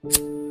There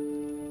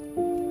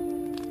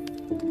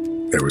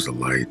is a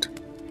light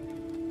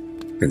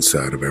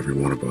inside of every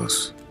one of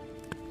us,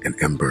 an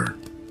ember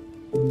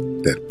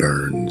that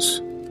burns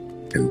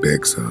and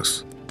begs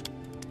us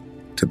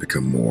to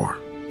become more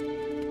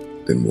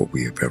than what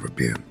we have ever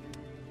been.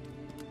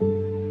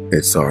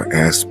 It's our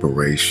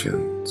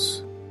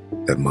aspirations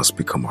that must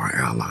become our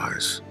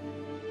allies.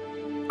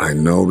 I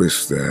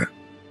noticed that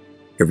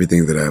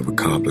everything that I've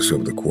accomplished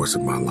over the course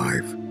of my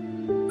life,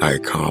 I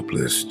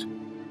accomplished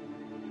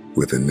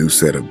with a new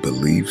set of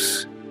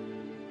beliefs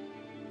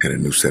and a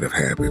new set of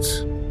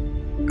habits.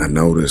 I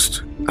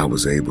noticed I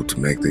was able to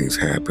make things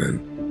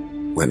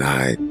happen when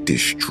I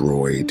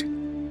destroyed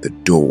the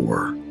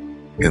door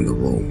in the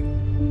room.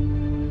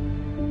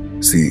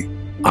 See,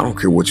 I don't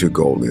care what your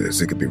goal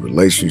is. It could be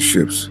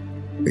relationships.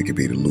 It could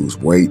be to lose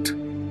weight.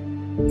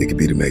 It could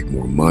be to make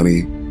more money.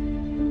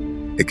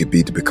 It could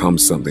be to become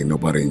something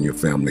nobody in your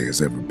family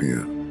has ever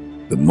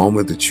been. The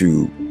moment that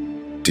you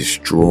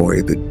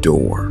destroy the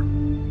door,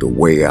 the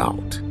way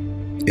out,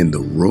 in the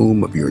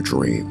room of your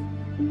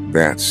dream,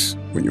 that's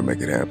when you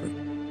make it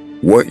happen.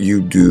 What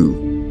you do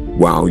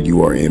while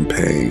you are in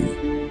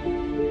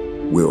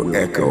pain will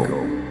echo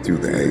through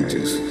the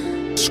ages.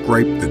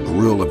 Scrape the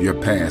grill of your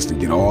past and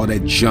get all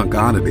that junk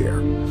out of there,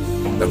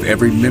 of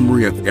every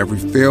memory, of every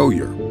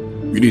failure.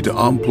 You need to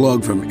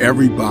unplug from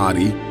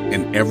everybody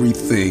and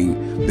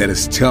everything that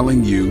is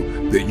telling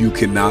you that you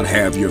cannot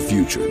have your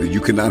future, that you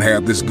cannot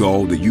have this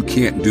goal, that you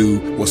can't do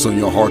what's on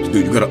your heart to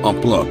do. You got to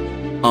unplug,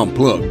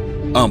 unplug,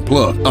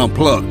 unplug,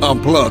 unplug,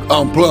 unplug,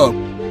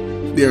 unplug.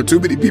 There are too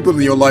many people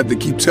in your life that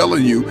keep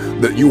telling you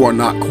that you are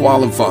not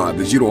qualified,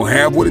 that you don't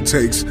have what it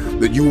takes,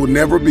 that you will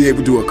never be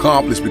able to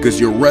accomplish because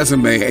your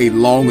resume ain't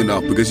long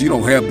enough, because you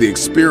don't have the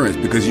experience,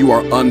 because you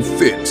are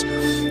unfit.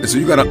 And so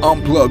you got to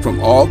unplug from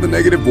all the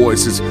negative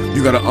voices.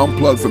 You got to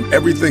unplug from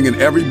everything and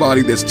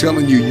everybody that's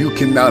telling you you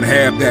cannot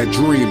have that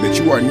dream, that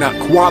you are not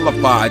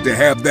qualified to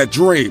have that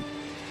dream.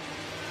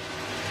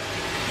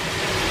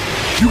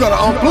 You got to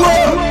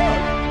unplug.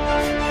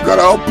 You got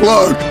to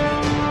unplug.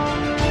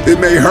 It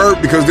may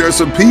hurt because there are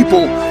some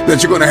people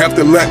that you're going to have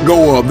to let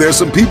go of. There's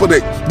some people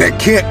that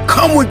can't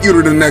come with you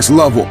to the next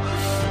level.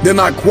 They're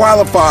not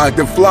qualified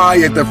to fly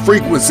at the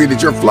frequency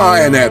that you're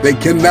flying at. They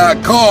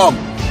cannot come.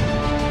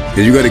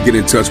 And you got to get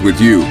in touch with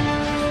you.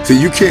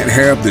 See, you can't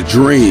have the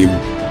dream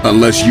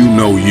unless you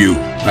know you.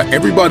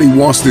 Everybody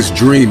wants this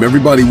dream.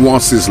 Everybody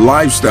wants this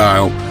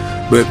lifestyle,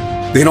 but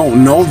they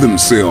don't know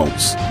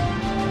themselves.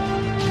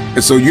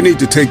 And so you need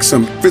to take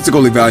some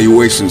physical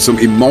evaluation, some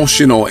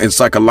emotional and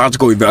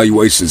psychological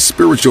evaluation,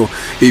 spiritual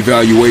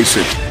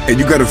evaluation. And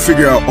you got to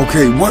figure out,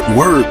 okay, what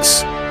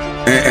works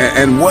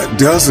and what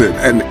doesn't?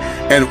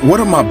 And what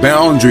are my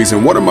boundaries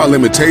and what are my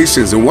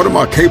limitations and what am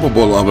I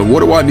capable of and what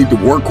do I need to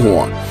work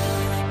on?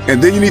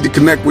 And then you need to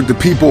connect with the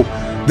people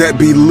that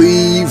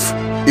believe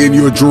in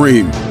your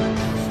dream.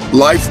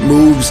 Life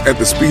moves at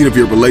the speed of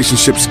your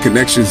relationships,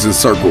 connections, and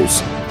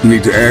circles. You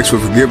need to ask for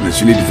forgiveness.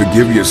 You need to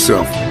forgive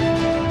yourself.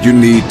 You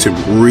need to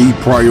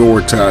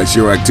reprioritize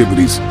your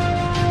activities.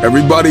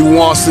 Everybody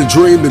wants the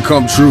dream to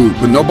come true,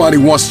 but nobody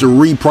wants to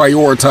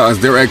reprioritize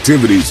their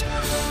activities.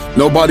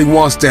 Nobody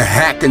wants to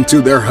hack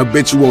into their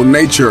habitual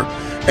nature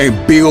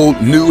and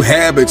build new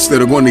habits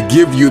that are going to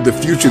give you the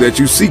future that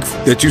you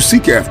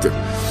seek after.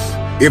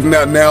 If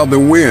not now,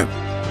 then when?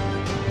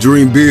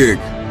 Dream big,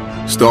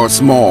 start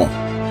small.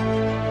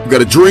 You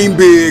gotta dream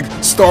big,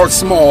 start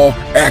small,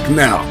 act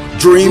now.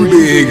 Dream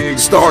big,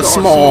 start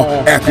small,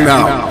 act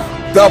now.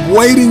 Stop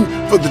waiting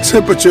for the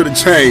temperature to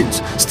change.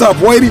 Stop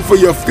waiting for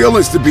your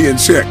feelings to be in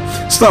check.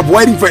 Stop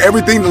waiting for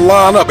everything to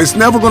line up. It's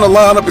never gonna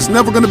line up. It's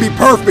never gonna be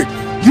perfect.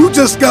 You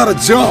just gotta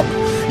jump.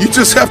 You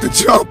just have to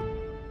jump.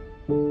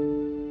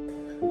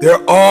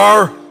 There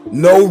are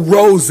no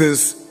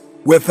roses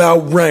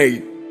without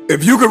rain.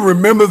 If you can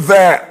remember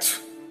that,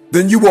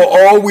 then you will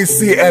always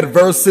see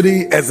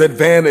adversity as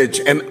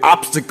advantage and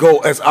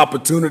obstacle as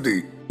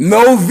opportunity.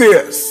 Know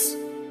this,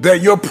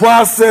 that your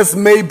process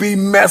may be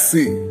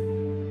messy,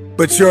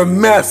 but your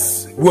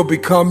mess will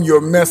become your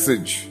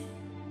message.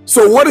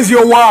 So what is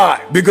your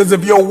why? Because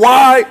if your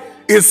why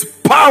is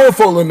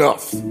powerful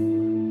enough,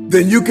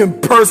 then you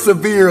can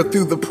persevere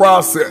through the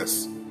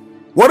process.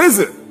 What is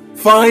it?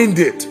 Find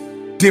it,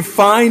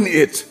 define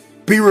it,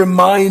 be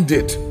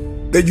reminded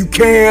that you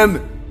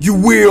can, you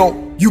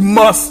will, you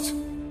must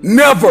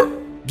never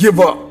give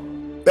up.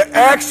 The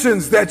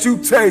actions that you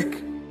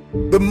take,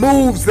 the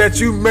moves that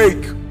you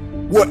make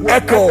will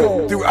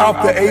echo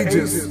throughout the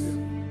ages,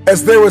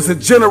 as there is a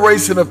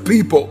generation of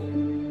people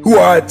who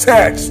are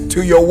attached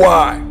to your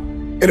why.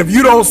 And if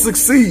you don't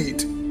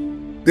succeed,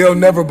 they'll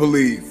never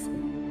believe.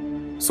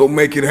 So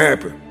make it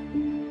happen.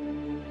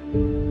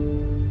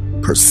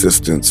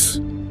 Persistence,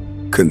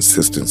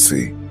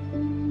 consistency,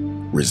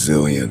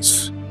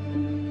 resilience,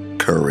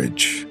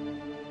 courage,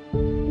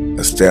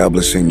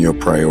 establishing your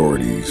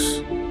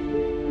priorities,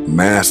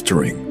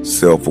 mastering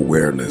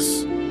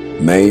self-awareness,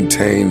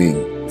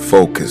 maintaining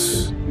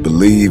focus,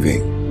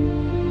 believing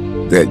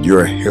that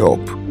your help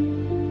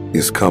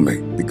is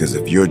coming, because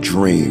if your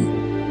dream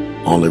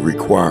only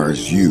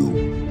requires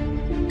you,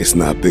 it's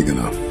not big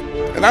enough.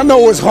 And I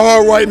know it's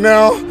hard right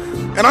now,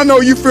 and I know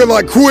you feel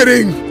like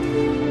quitting,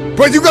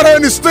 but you gotta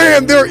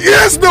understand there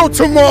is no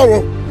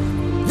tomorrow.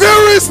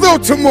 There is no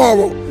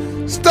tomorrow.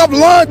 Stop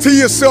lying to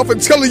yourself and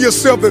telling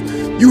yourself that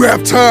you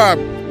have time.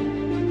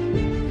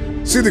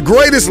 See, the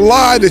greatest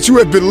lie that you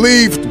have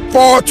believed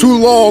far too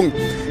long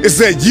is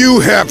that you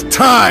have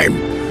time.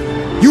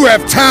 You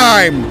have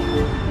time.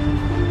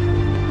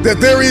 That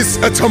there is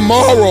a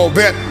tomorrow,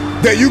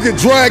 that you can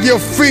drag your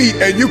feet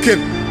and you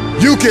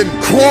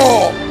can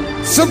crawl.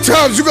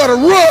 Sometimes you gotta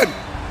run.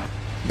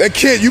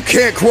 You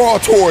can't crawl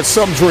towards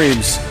some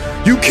dreams.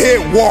 You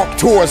can't walk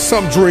towards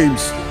some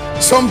dreams.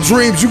 Some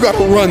dreams you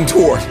gotta run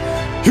toward.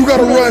 You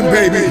gotta run,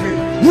 baby.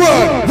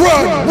 Run,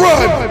 run,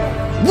 run.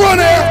 Run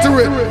after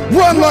it.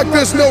 Run like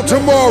there's no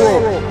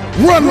tomorrow.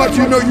 Run like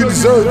you know you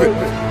deserve it.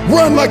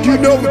 Run like you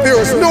know that there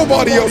is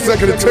nobody else that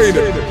can attain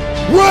it.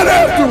 Run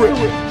after it.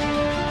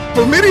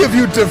 For many of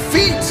you,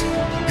 defeat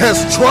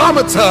has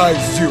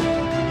traumatized you,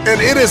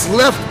 and it has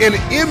left an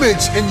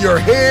image in your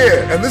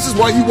head, and this is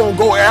why you won't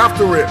go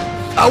after it.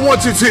 I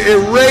want you to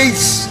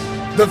erase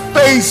the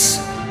face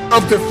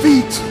of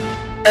defeat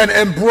and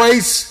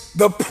embrace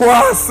the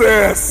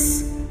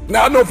process.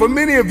 Now, I know for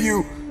many of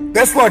you,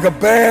 that's like a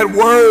bad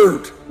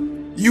word.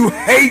 You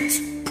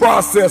hate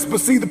process, but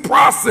see, the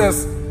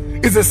process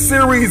is a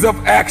series of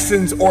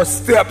actions or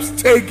steps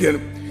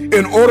taken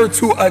in order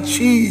to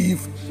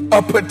achieve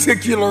a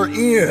particular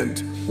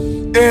end.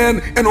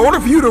 And in order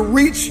for you to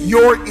reach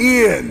your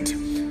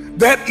end,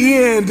 that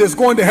end is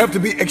going to have to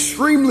be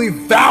extremely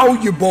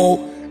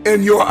valuable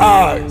in your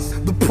eyes.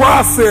 The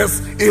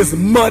process is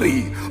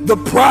muddy. The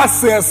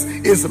process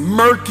is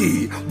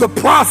murky. The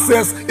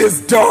process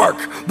is dark.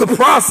 The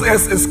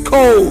process is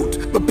cold.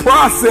 The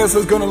process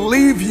is going to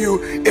leave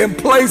you in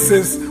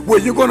places where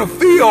you're going to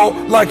feel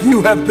like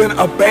you have been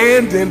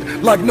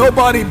abandoned, like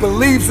nobody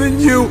believes in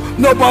you,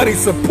 nobody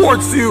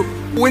supports you.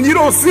 When you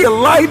don't see a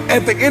light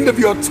at the end of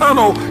your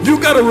tunnel, you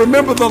got to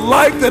remember the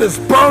light that is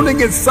burning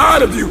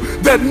inside of you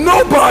that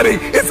nobody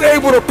is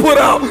able to put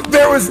out.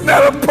 There is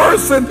not a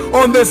person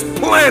on this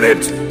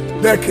planet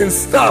that can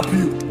stop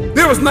you.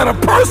 There is not a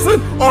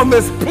person on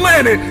this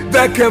planet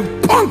that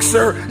can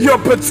puncture your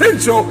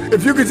potential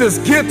if you could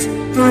just get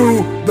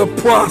through the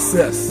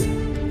process.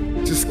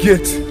 Just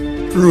get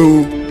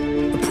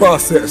through the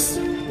process.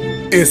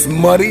 It's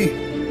muddy,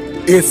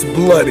 it's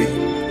bloody,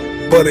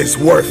 but it's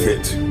worth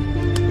it.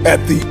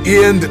 At the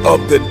end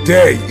of the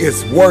day,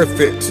 it's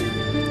worth it.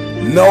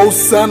 No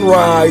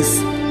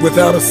sunrise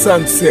without a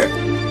sunset.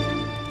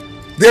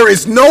 There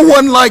is no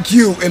one like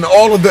you in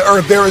all of the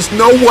earth. There is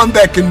no one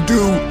that can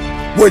do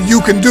what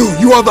you can do.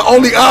 You are the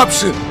only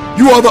option.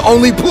 You are the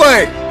only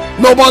play.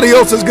 Nobody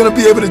else is going to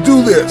be able to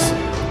do this.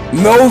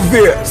 Know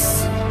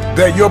this,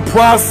 that your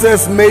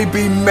process may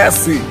be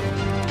messy,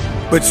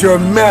 but your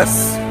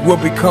mess will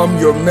become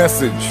your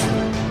message.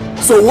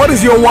 So what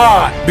is your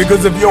why?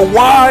 Because if your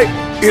why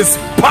is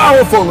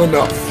powerful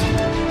enough,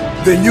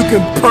 then you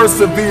can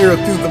persevere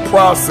through the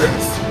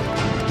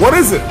process. What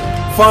is it?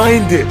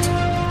 Find it,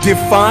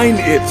 define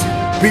it,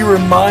 be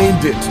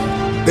reminded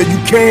that you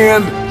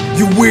can,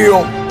 you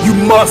will, you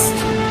must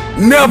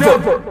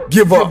never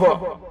give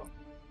up.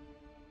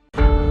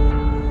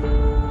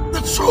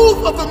 The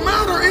truth of the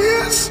matter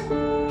is,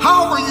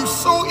 how are you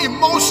so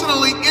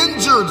emotionally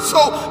injured,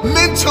 so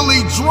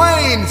mentally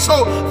drained,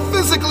 so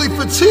physically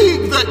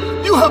fatigued that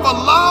you have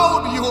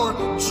allowed your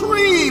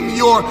dream,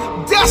 your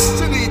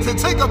destiny to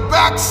take a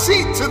back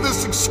seat to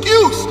this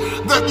excuse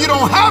that you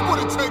don't have what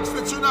it takes,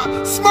 that you're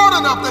not smart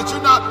enough, that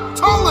you're not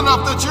tall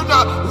enough, that you're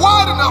not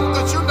wide enough,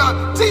 that you're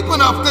not deep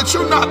enough, that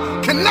you're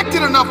not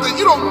connected enough, that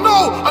you don't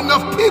know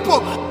enough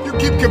people. You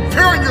keep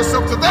comparing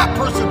yourself to that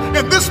person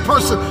and this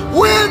person.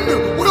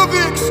 When will the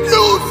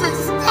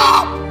excuses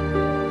stop?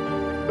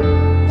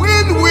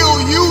 When will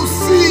you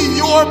see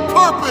your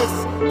purpose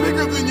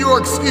bigger than your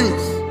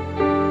excuse?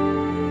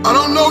 I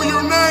don't know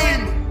your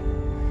name,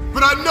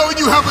 but I know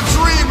you have a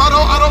dream. I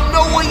don't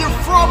know where you're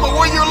from or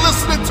where you're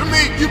listening to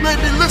me. You may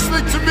be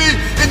listening to me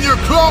in your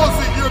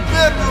closet, your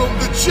bedroom,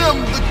 the gym,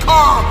 the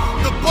car,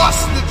 the bus,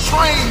 the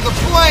train, the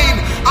plane.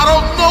 I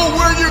don't know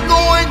where you're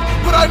going,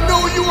 but I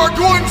know you are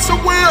going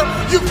somewhere.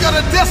 You've got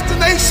a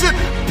destination.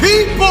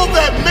 People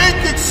that make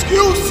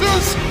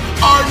excuses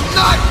are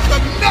not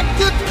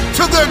connected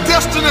to their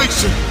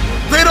destination.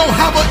 They don't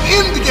have an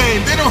end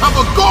game. They don't have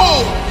a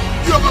goal.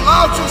 You have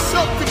allowed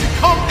yourself to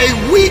become a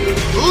weak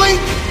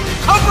link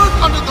covered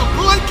under the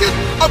blanket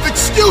of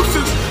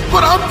excuses.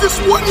 But I'm just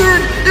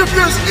wondering if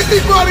there's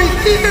anybody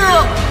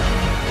here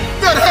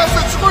that has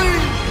a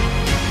dream.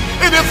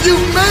 And if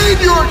you've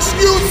made your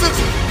excuses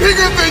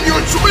bigger than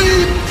your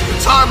dream, the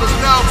time is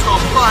now to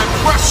apply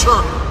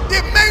pressure.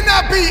 It may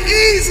not be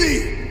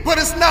easy, but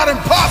it's not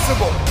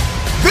impossible.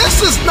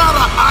 This is not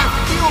a I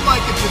feel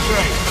like it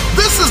today.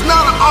 This is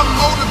not a I'm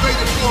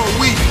motivated for a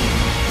week.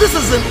 This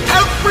is an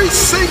every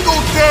single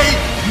day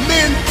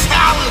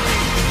mentality.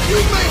 You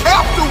may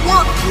have to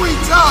work 3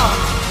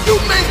 times. You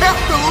may have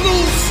to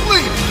lose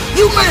sleep.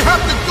 You may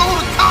have to go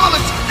to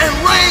college and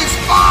raise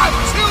 5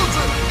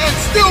 children and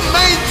still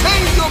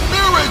maintain your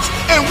marriage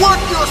and work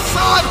your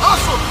side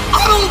hustle.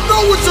 I don't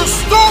know what your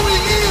story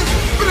is,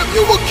 but if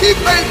you will keep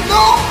a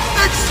no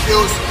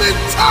excuse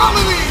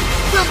mentality,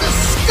 then the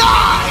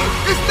sky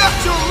is not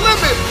your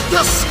limit.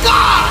 The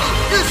sky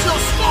is your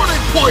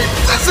starting point.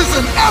 This is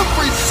an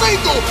every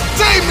single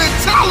day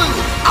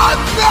mentality. I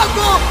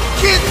never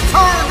get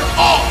turned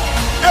off.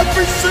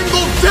 Every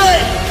single day,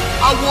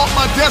 I want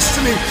my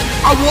destiny.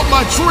 I want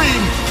my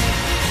dream.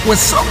 When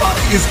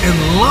somebody is in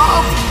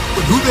love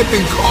with who they've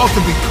been called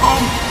to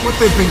become, what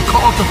they've been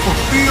called to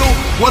fulfill,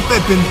 what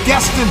they've been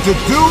destined to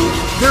do,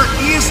 there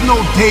is no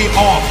day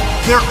off.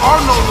 There are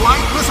no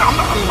light. Listen, I'm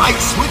not a light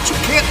switch. You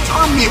can't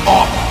turn me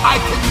off.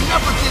 I can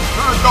never get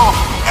turned off.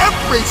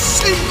 Every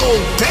single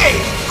day,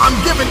 I'm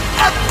giving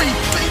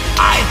everything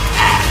I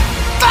have.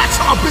 That's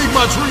how big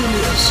my dream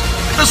is.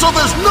 And so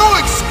there's no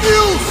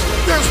excuse.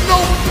 There's no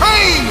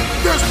pain.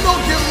 There's no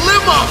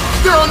dilemma.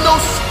 There are no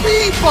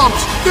speed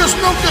bumps. There's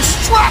no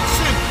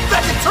distraction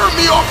that can turn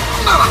me off.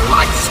 I'm not a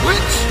light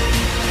switch.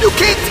 You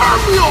can't turn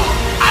me off.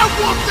 I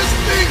want this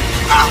thing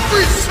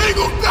every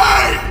single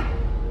day.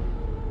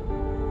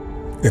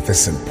 If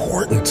it's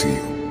important to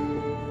you,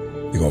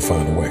 you're going to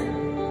find a way.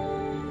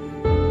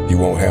 You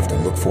won't have to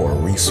look for a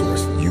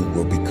resource. You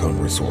will become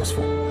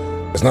resourceful.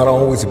 It's not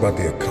always about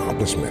the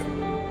accomplishment.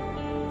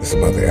 It's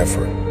about the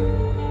effort.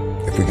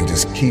 If we can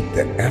just keep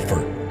that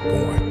effort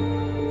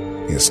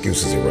going, the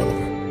excuse is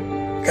irrelevant.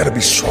 You got to be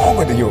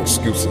stronger than your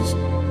excuses.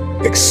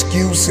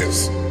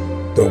 Excuses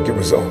don't get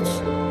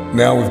results.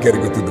 Now we've got to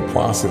go through the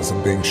process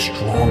of being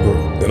stronger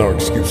than our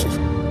excuses.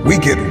 We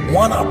get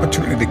one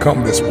opportunity to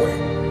come this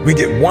way. We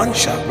get one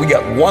shot. We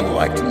got one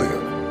life to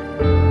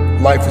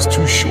live. Life is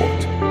too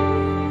short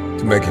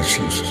to make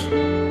excuses.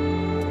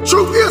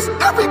 Truth is,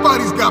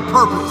 everybody's got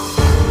purpose,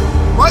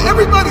 right?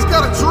 Everybody's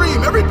got a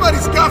dream.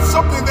 Everybody's got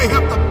something they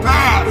have to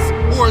pass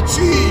or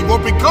achieve or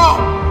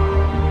become.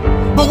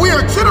 But we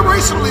are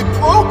generationally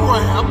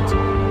programmed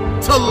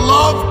to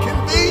love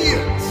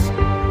convenience.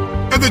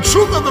 And the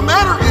truth of the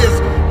matter is,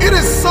 it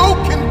is so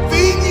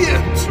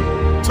convenient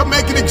to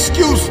make an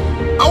excuse.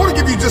 I want to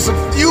give you just a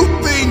few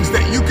things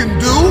that you can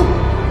do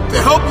to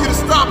help you to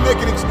stop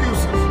making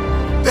excuses,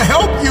 to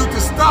help you to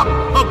stop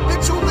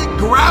habitually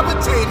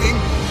gravitating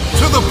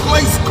to the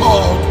place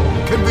called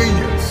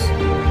convenience.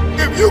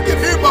 If you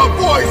can hear my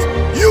voice,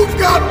 you've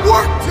got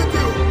work to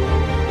do.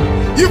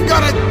 You've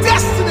got a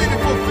destiny to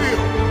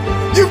fulfill.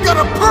 You've got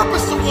a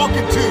purpose to walk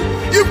into.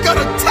 You've got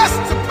a test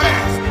to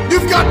pass.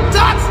 You've got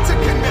dots to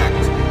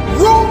connect,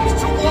 rooms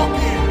to walk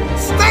in,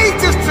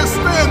 stages to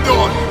stand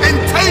on, and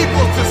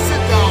tables to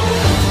sit down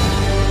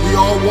on. We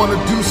all want to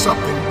do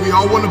something. We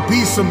all want to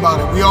be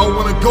somebody. We all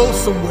want to go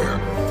somewhere.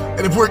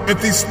 And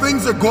if these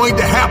things are going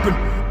to happen,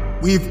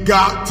 we've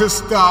got to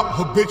stop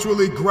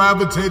habitually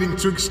gravitating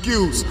to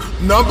excuse.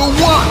 Number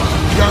one,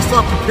 you gotta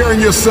stop comparing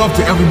yourself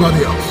to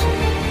everybody else.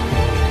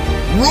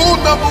 Rule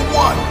number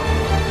one,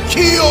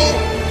 kill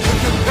the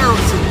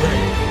comparison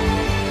game.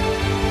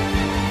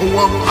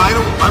 Well, I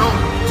don't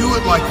do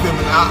it like them,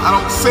 and I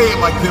don't say it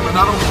like them, and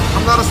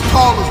I'm not as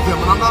tall as them,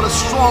 and I'm not as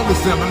strong as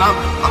them, and I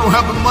don't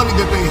have the money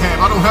that they have.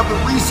 I don't have the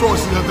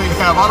resources that they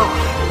have.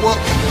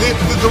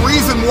 The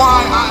reason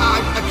why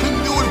I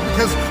couldn't do it is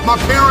because my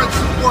parents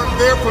weren't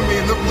there for me,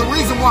 and the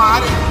reason why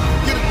I didn't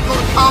get to go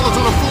to college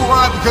on a full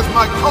ride because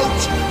my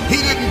coach, he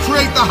didn't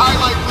create the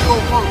highlight reel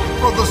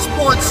for the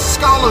sports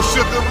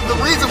scholarship. The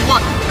reason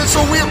why, and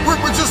so we're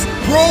just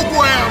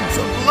programmed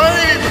to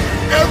blame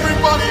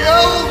everybody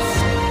else.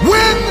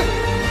 When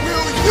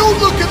will you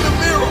look in the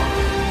mirror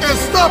and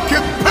stop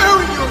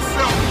comparing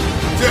yourself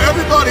to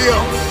everybody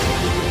else?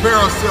 We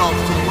compare ourselves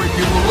to the way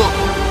people look.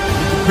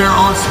 We compare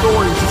our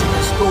stories to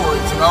their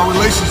stories and our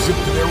relationship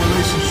to their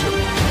relationship.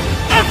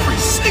 Every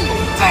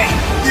single day,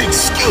 the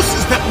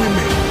excuses that we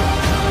make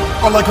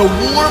are like a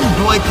warm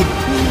blanket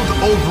pulled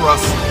over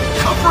us,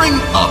 covering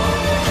up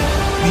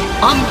the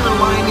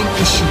underlying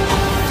issue of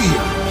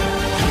fear,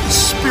 the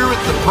spirit,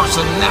 the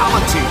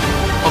personality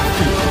of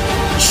fear.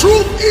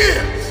 Truth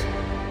is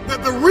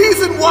that the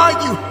reason why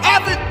you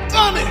haven't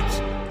done it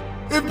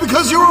is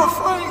because you're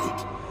afraid.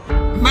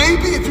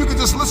 Maybe if you could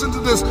just listen to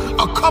this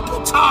a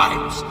couple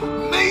times,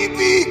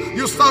 maybe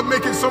you'll stop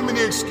making so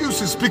many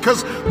excuses,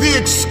 because the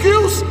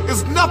excuse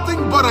is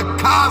nothing but a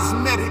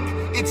cosmetic.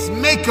 It's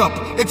makeup,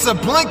 it's a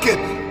blanket,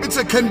 it's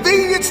a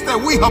convenience that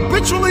we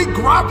habitually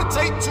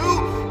gravitate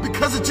to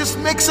because it just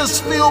makes us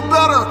feel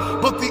better.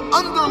 But the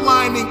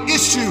underlying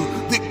issue,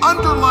 the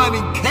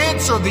underlying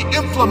cancer, the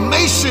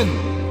inflammation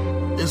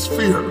is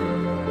fear.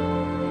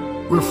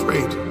 We're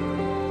afraid.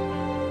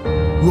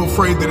 We're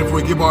afraid that if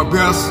we give our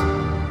best,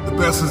 the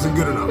best isn't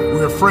good enough.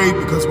 We're afraid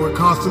because we're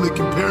constantly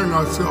comparing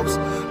ourselves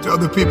to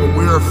other people.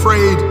 We're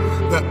afraid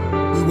that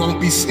we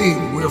won't be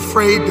seen. We're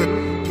afraid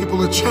that people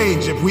will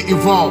change if we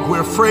evolve.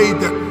 We're afraid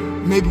that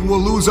maybe we'll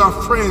lose our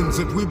friends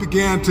if we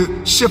began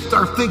to shift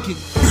our thinking.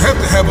 have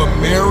to have a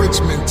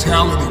marriage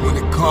mentality when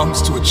it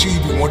comes to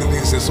achieving what it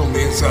is that's on the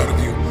inside of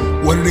you,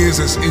 what it is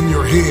that's in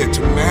your head,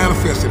 to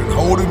manifest it and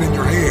hold it in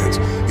your hands.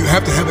 You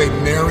have to have a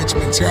marriage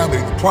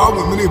mentality. The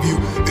problem with many of you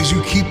is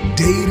you keep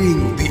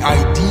dating the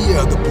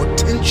idea, the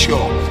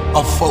potential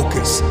of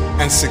focus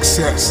and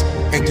success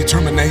and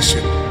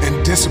determination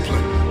and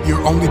discipline.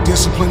 You're only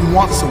disciplined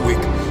once a week.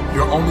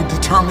 You're only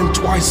determined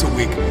twice a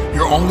week.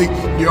 You're only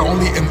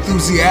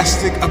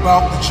enthusiastic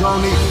about the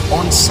journey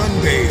on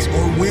Sundays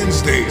or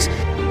Wednesdays.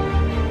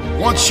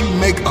 Once you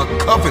make a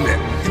covenant,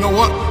 you know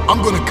what? I'm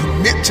gonna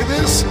commit to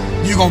this.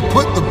 You're gonna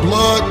put the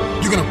blood,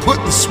 you're gonna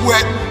put the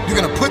sweat, you're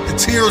gonna put the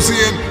tears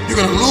in, you're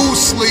gonna lose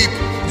sleep,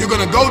 you're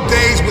gonna go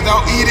days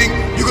without eating,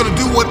 you're gonna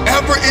do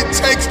whatever it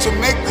takes to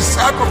make the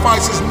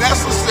sacrifices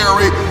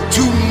necessary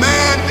to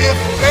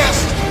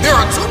manifest. There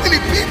are too many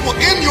people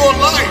in your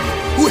life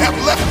who have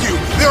left you.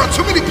 There are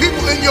too many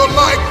people in your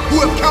life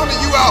who have counted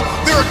you out.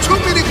 There are too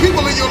many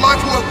people in your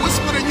life who have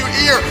whispered in your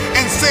ear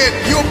and said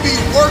you'll be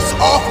worse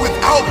off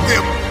without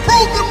them.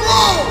 Prove them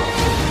wrong.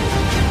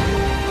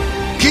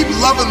 Keep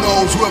loving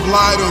those who have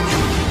lied on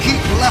you.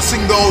 Keep blessing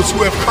those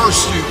who have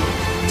cursed you.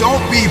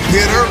 Don't be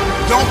bitter.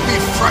 Don't be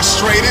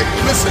frustrated.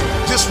 Listen,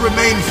 just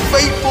remain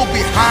faithful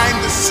behind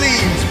the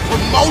scenes.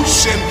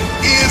 Promotion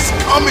is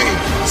coming.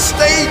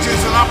 Stages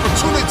and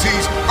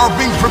opportunities are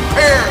being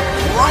prepared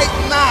right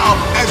now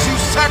as you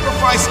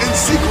sacrifice in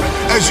secret,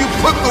 as you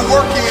put the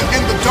work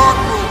in the dark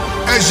room,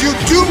 as you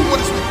do what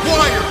is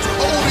required to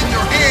hold in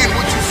your hand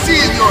what you see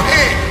in your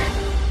head.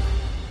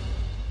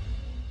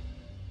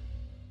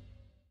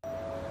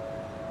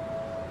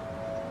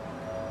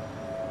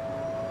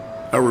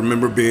 I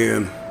remember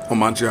being on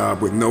my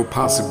job with no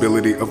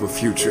possibility of a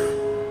future.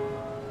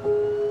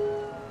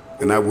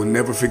 And I will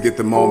never forget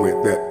the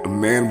moment that a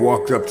man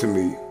walked up to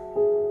me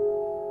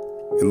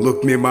and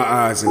looked me in my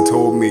eyes and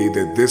told me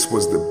that this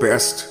was the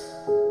best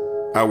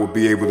I would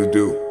be able to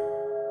do.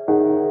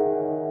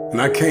 And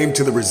I came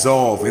to the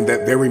resolve in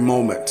that very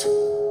moment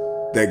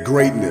that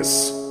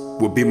greatness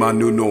would be my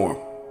new norm.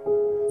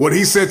 What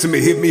he said to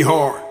me hit me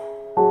hard.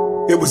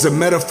 It was a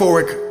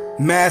metaphoric,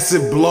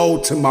 massive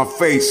blow to my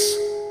face.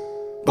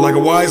 But like a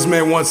wise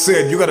man once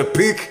said, you gotta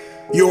pick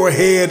your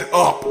head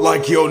up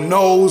like your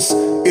nose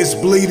is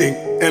bleeding.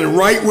 And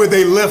right where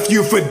they left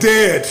you for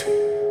dead,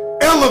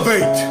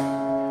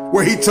 elevate.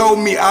 Where he told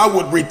me I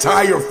would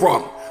retire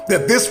from,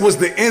 that this was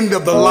the end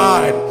of the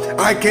line.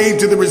 I came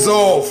to the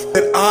resolve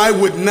that I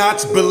would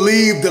not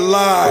believe the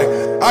lie.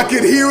 I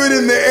could hear it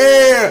in the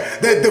air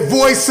that the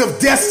voice of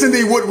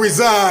destiny would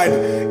reside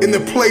in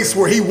the place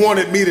where he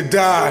wanted me to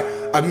die.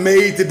 I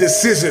made the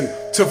decision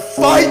to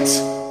fight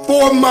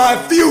for my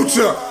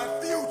future.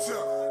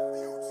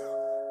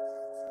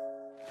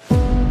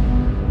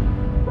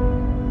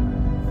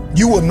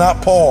 You will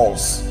not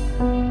pause.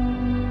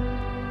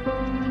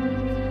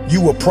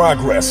 You will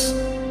progress.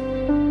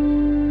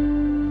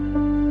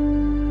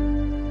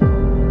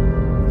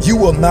 You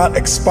will not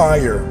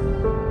expire.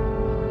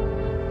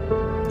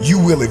 You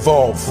will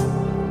evolve.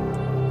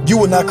 You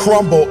will not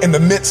crumble in the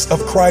midst of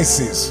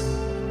crises.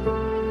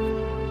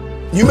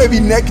 You may be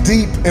neck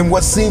deep in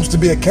what seems to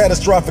be a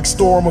catastrophic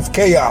storm of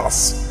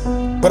chaos,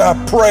 but I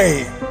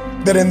pray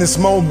that in this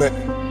moment,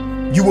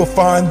 you will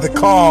find the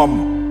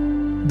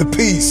calm, the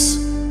peace,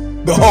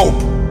 the hope,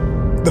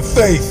 the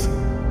faith,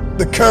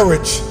 the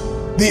courage,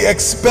 the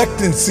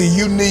expectancy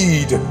you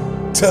need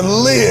to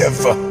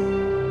live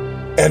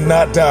and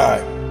not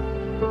die,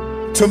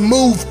 to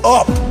move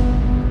up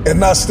and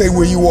not stay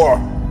where you are.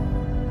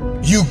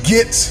 You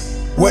get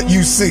what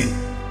you see,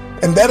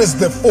 and that is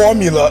the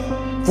formula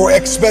for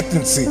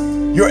expectancy.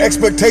 Your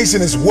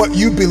expectation is what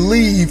you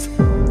believe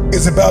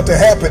is about to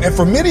happen. And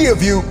for many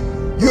of you,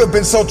 you have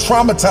been so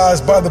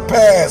traumatized by the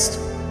past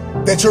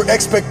that your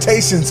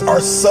expectations are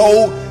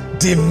so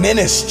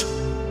diminished.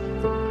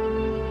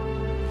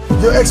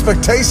 Your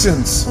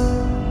expectations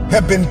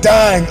have been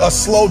dying a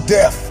slow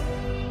death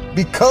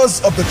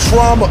because of the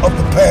trauma of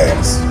the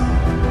past.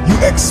 You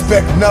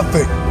expect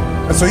nothing.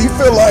 And so you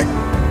feel like,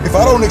 if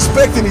I don't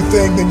expect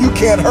anything, then you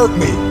can't hurt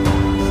me.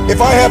 If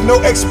I have no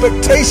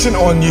expectation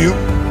on you,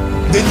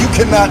 then you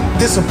cannot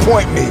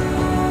disappoint me.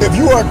 If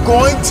you are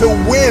going to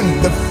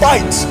win the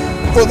fight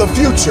for the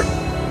future,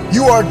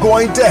 you are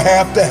going to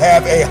have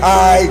a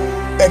high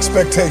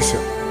expectation.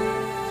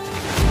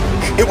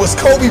 It was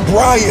Kobe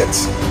Bryant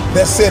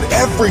that said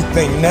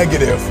everything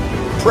negative,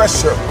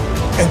 pressure,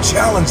 and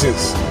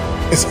challenges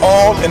is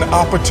all an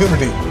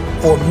opportunity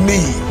for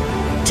me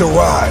to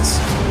rise.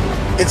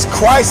 It's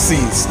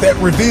crises that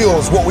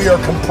reveals what we are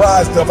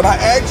comprised of. And I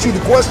ask you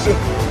the question,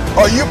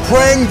 are you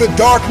praying the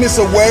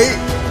darkness away,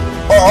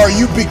 or are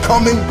you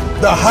becoming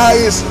the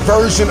highest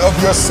version of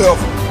yourself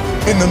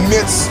in the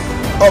midst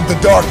of the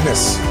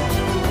darkness?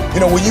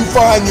 You know, when you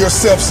find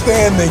yourself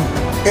standing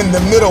in the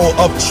middle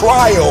of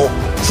trial,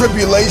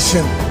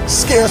 tribulation,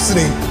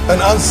 scarcity, and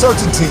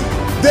uncertainty,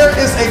 there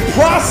is a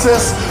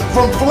process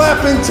from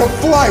flapping to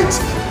flight.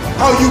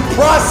 How you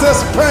process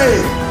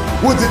pain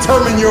will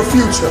determine your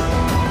future.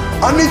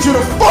 I need you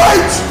to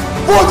fight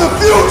for the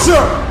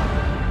future.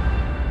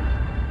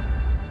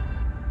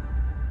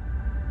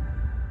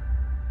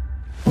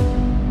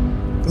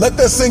 Let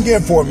that sink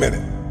in for a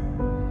minute.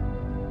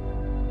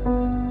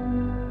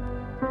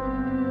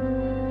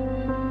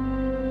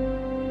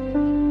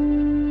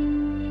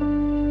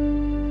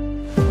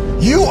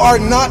 You are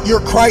not your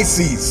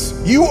crises.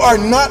 You are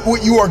not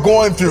what you are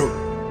going through.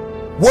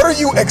 What are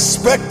you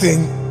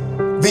expecting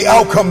the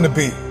outcome to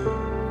be?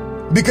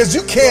 Because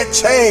you can't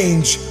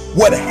change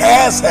what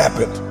has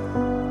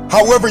happened.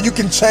 However, you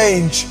can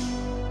change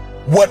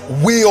what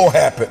will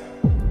happen.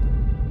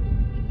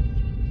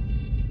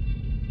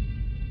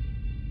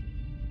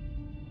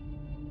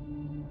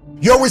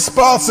 Your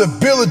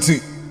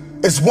responsibility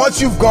is, once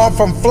you've gone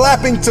from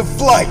flapping to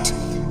flight,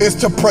 is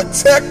to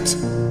protect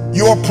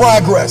your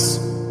progress,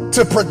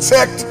 to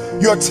protect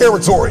your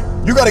territory.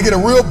 You got to get a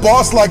real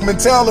boss-like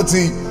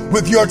mentality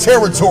with your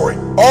territory.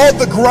 All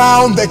the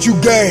ground that you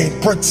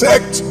gain,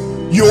 protect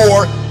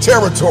your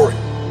territory.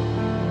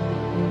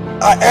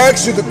 I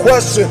ask you the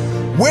question,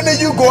 when are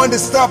you going to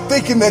stop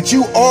thinking that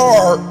you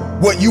are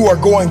what you are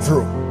going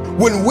through?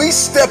 When we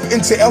step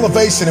into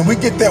elevation and we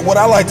get that, what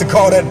I like to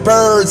call that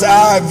bird's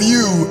eye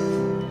view,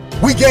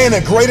 we gain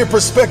a greater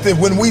perspective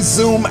when we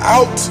zoom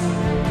out.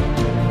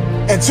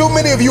 And too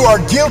many of you are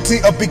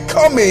guilty of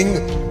becoming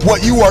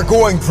what you are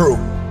going through.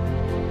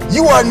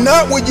 You are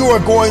not what you are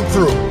going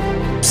through.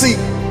 See,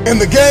 in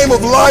the game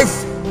of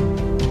life,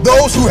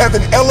 those who have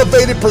an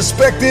elevated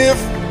perspective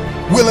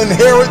will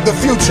inherit the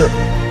future.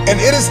 And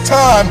it is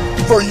time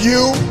for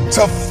you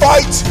to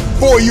fight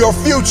for your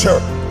future.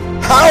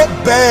 How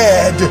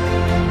bad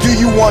do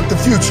you want the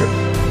future?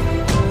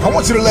 I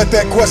want you to let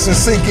that question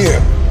sink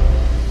in.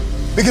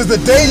 Because the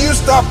day you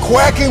stop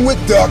quacking with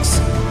ducks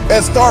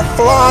and start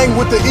flying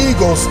with the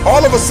eagles,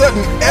 all of a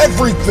sudden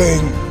everything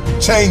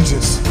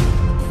changes.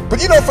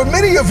 But you know, for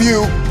many of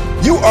you,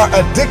 you are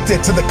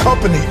addicted to the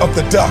company of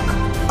the duck.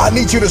 I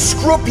need you to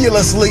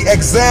scrupulously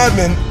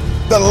examine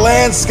the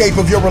landscape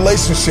of your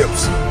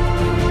relationships.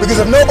 Because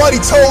if nobody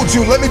told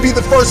you, let me be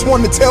the first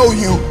one to tell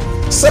you,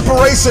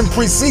 separation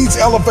precedes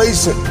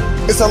elevation.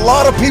 It's a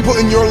lot of people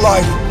in your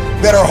life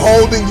that are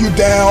holding you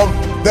down,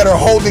 that are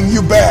holding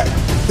you back.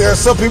 There are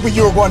some people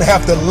you are going to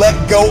have to let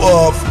go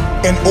of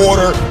in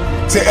order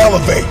to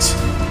elevate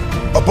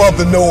above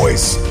the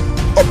noise,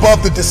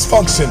 above the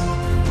dysfunction,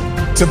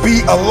 to be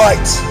a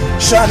light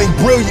shining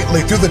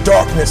brilliantly through the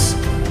darkness,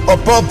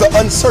 above the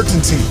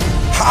uncertainty,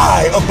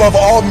 high above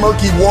all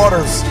murky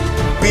waters,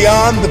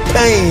 beyond the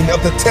pain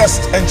of the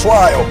test and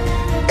trial.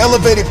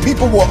 Elevated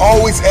people will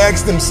always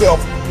ask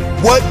themselves,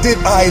 what did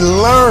I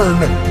learn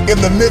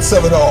in the midst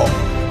of it all?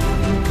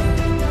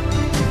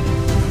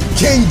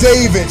 King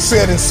David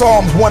said in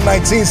Psalms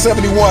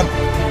 119:71,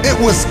 it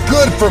was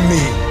good for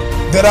me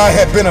that I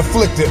had been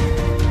afflicted,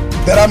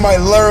 that I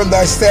might learn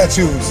thy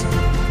statutes.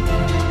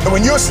 And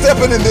when you're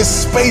stepping in this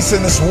space,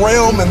 in this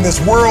realm, in this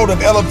world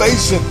of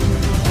elevation,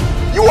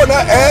 you are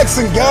not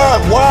asking God,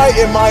 why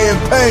am I in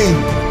pain?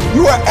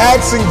 You are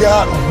asking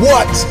God,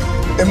 what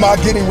am I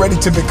getting ready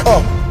to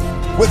become?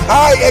 With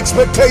high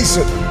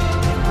expectation,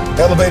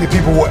 elevated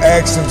people will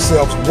ask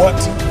themselves, what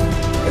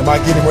am I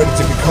getting ready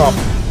to become?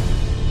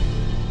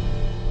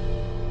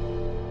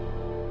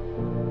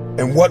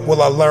 And what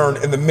will I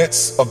learn in the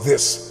midst of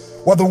this?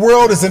 While the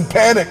world is in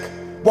panic,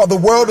 while the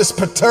world is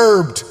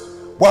perturbed,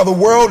 while the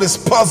world is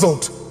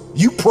puzzled,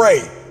 you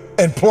pray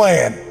and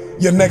plan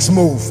your next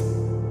move.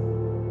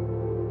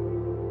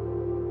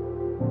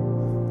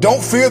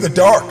 Don't fear the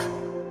dark.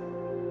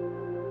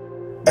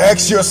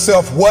 Ask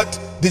yourself, what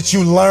did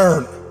you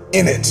learn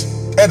in it?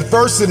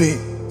 Adversity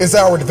is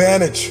our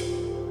advantage.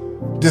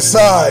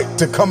 Decide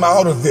to come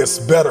out of this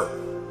better.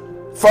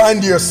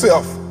 Find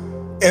yourself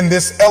in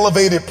this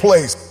elevated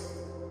place.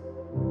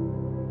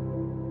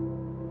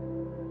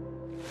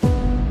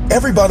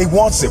 Everybody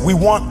wants it. We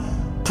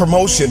want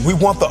promotion. We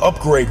want the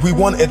upgrade. We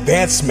want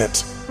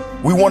advancement.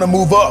 We want to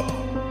move up.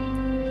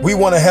 We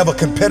want to have a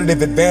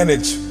competitive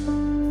advantage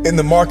in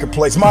the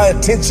marketplace. My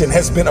attention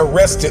has been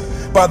arrested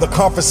by the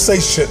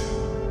conversation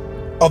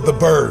of the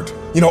bird.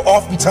 You know,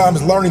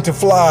 oftentimes learning to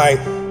fly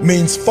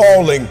means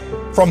falling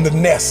from the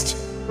nest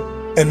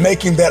and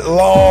making that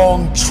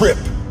long trip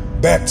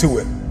back to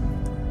it.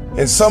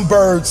 And some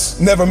birds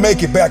never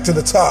make it back to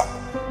the top.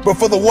 But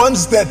for the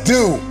ones that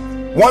do,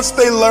 once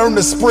they learn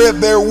to spread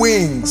their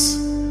wings,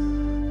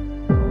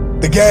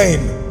 the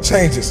game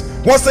changes.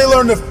 Once they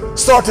learn to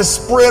start to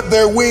spread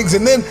their wings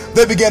and then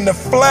they begin to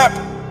flap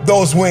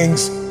those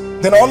wings,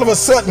 then all of a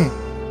sudden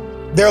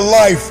their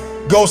life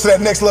goes to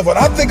that next level. And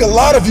I think a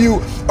lot of you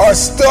are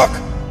stuck.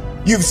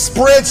 You've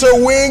spread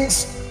your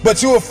wings,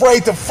 but you're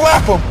afraid to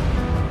flap them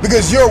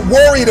because you're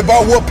worried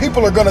about what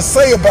people are going to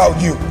say about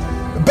you.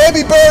 The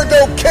baby bird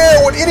don't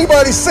care what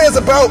anybody says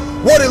about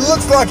what it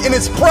looks like in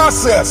its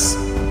process,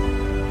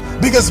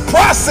 because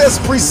process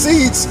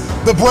precedes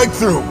the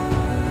breakthrough.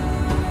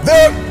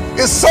 There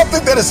is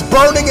something that is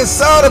burning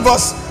inside of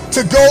us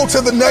to go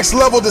to the next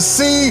level, to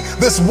see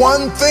this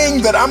one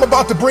thing that I'm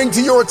about to bring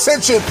to your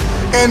attention.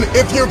 And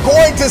if you're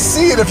going to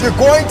see it, if you're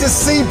going to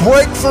see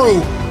breakthrough,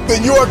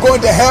 then you are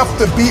going to have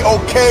to be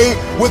okay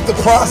with the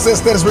process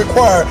that is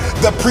required,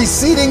 the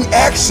preceding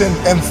action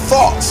and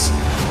thoughts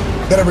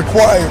that are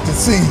required to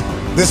see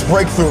this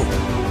breakthrough.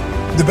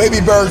 The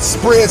baby bird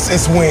spreads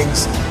its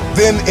wings,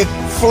 then it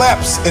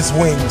flaps its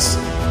wings,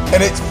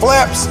 and it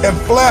flaps and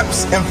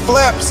flaps and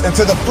flaps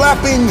until the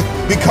flapping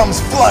becomes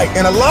flight.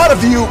 And a lot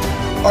of you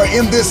are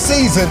in this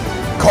season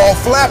called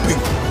flapping.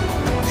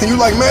 And you're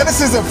like, man,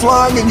 this isn't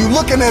flying. And you're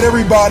looking at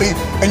everybody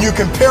and you're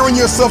comparing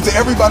yourself to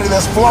everybody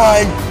that's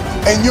flying,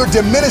 and you're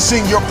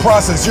diminishing your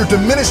process. You're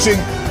diminishing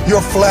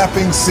your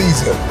flapping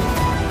season.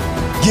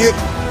 Get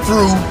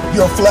through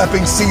your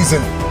flapping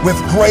season with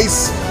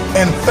grace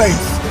and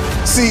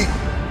faith. See,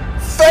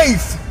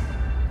 faith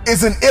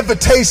is an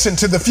invitation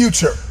to the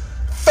future.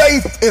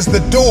 Faith is the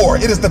door.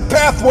 It is the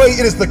pathway.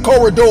 It is the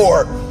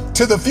corridor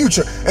to the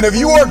future. And if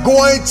you are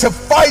going to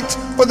fight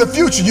for the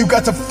future, you've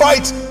got to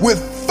fight with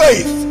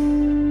faith.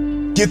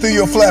 Get through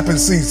your flapping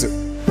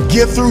season.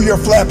 Get through your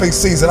flapping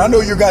season. I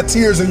know you got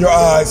tears in your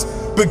eyes,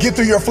 but get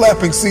through your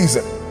flapping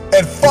season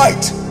and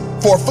fight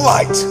for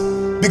flight,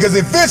 because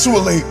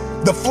eventually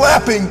the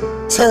flapping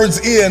turns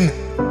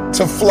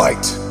into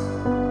flight.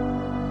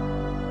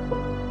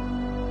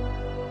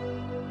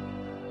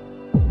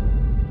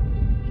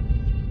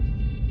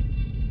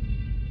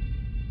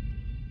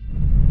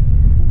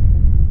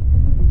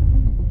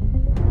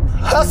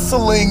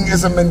 Hustling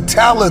is a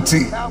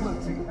mentality.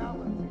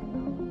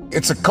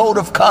 It's a code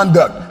of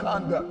conduct.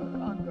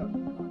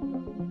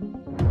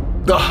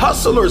 The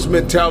hustler's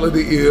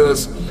mentality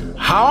is,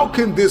 how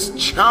can this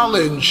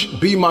challenge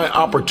be my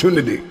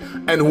opportunity?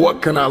 And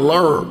what can I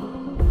learn?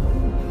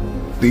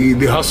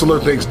 The hustler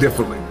thinks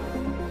differently.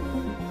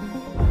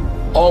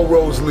 All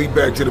roads lead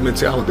back to the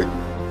mentality.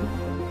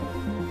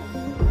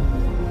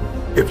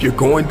 If you're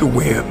going to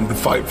win the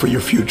fight for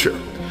your future,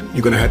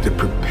 you're going to have to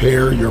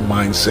prepare your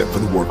mindset for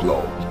the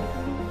workload.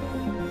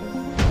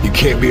 You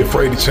can't be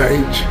afraid to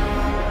change.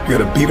 You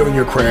got to beat on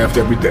your craft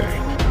every day.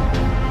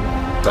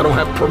 I don't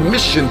have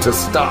permission to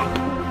stop.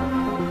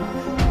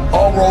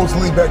 All roads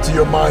lead back to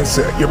your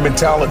mindset, your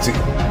mentality.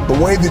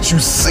 The way that you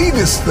see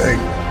this thing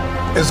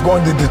is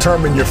going to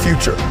determine your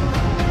future.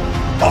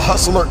 A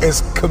hustler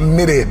is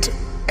committed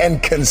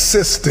and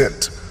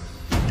consistent.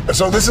 And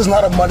so this is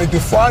not a Monday through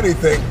Friday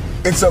thing.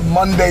 It's a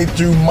Monday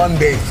through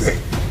Monday thing.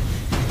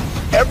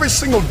 Every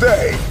single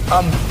day,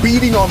 I'm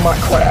beating on my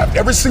craft.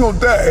 Every single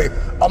day,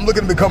 I'm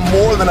looking to become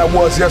more than I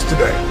was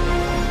yesterday.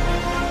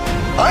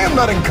 I am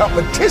not in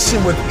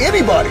competition with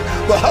anybody.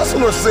 The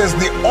hustler says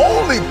the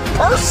only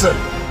person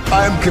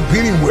I am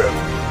competing with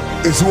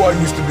is who I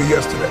used to be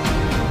yesterday.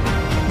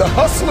 The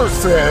hustler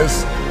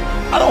says,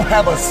 I don't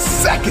have a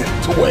second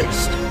to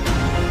waste.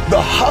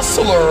 The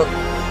hustler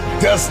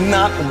does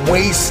not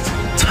waste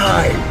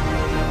time.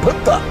 Put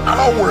the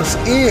hours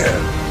in.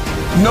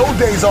 No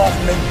days off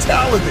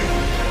mentality.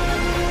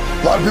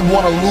 A lot of people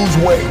want to lose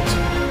weight.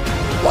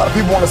 A lot of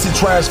people want to see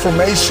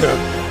transformation.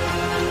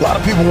 A lot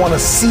of people want to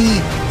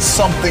see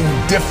something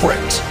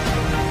different.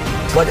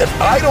 It's like, if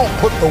I don't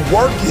put the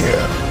work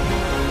in,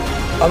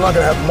 I'm not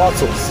going to have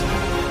muscles.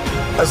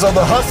 And so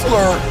the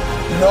hustler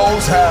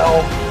knows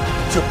how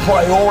to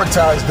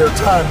prioritize their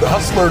time. The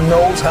hustler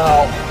knows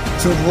how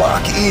to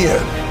lock in.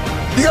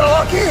 You got to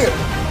lock in.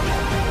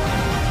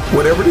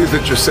 Whatever it is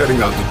that you're setting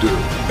out to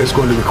do is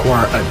going to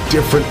require a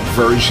different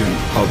version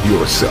of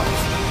yourself.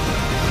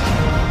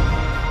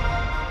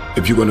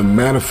 If you're going to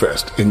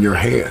manifest in your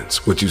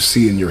hands what you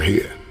see in your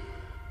head,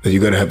 then you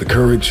got to have the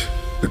courage,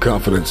 the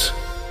confidence,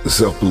 the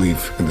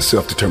self-belief, and the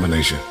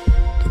self-determination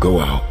to go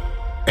out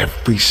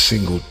every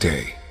single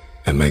day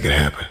and make it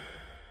happen.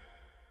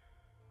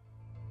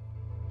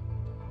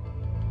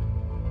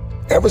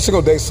 Every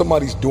single day,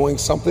 somebody's doing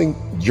something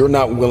you're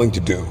not willing to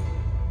do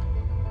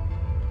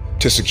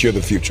to secure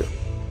the future.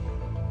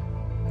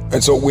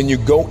 And so when you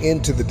go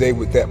into the day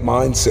with that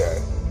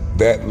mindset,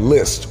 that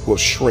list will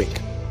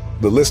shrink.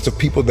 The list of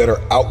people that are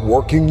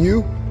outworking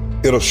you,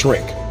 it'll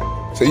shrink.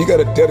 So you got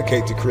to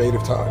dedicate to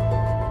creative time.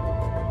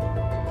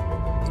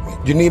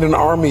 You need an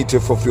army to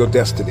fulfill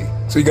destiny.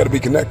 So you got to be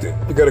connected.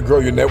 You got to grow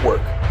your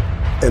network.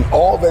 And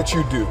all that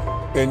you do,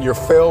 and your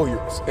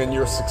failures and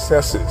your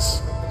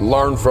successes,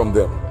 learn from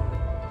them.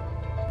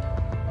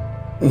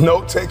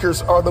 Note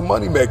takers are the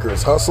money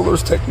makers.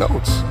 Hustlers take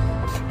notes.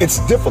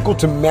 It's difficult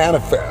to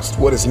manifest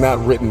what is not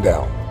written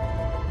down.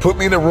 Put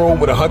me in a room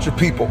with 100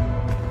 people.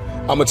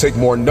 I'm gonna take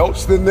more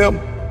notes than them.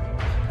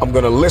 I'm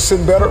gonna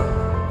listen better.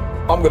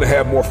 I'm gonna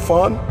have more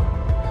fun.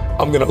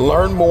 I'm gonna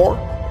learn more.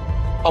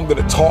 I'm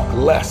gonna talk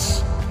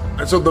less.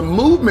 And so the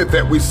movement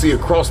that we see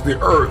across the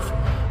earth,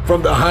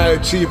 from the high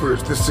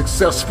achievers, the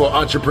successful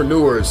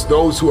entrepreneurs,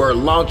 those who are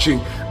launching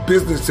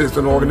businesses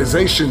and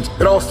organizations,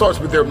 it all starts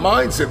with their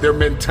mindset, their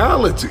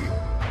mentality.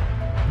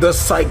 The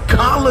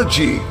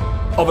psychology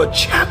of a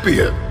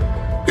champion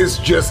is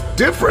just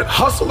different.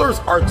 Hustlers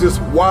are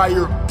just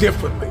wired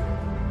differently.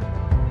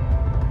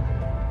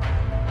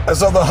 And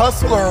so the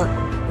hustler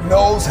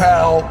knows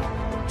how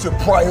to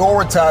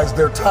prioritize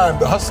their time.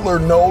 The hustler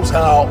knows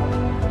how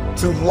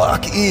to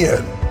lock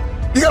in.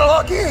 You gotta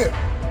lock in.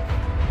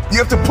 You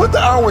have to put the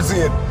hours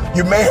in.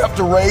 You may have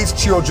to raise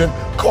children,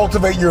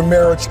 cultivate your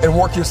marriage, and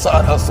work your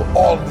side hustle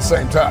all at the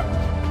same time.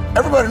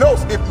 Everybody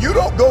knows if you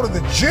don't go to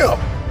the gym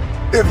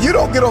If you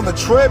don't get on the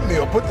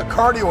treadmill, put the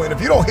cardio in,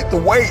 if you don't hit the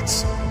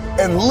weights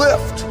and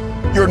lift,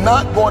 you're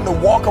not going to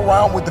walk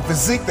around with the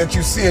physique that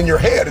you see in your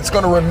head. It's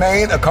going to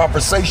remain a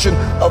conversation,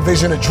 a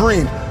vision, a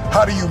dream.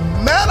 How do you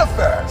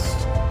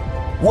manifest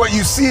what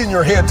you see in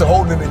your head to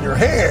hold it in your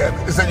head?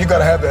 Is that you got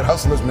to have that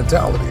hustler's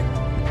mentality.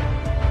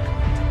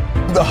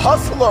 The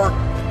hustler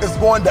is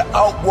going to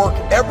outwork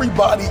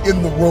everybody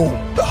in the room.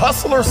 The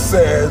hustler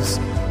says,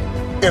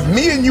 if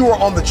me and you are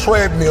on the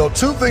treadmill,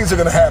 two things are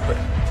going to happen.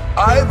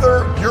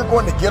 Either you're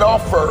going to get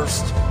off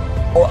first,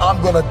 or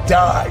I'm going to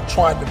die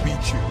trying to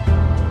beat you.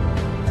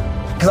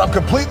 Because I'm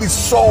completely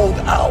sold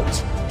out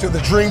to the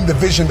dream, the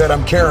vision that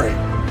I'm carrying.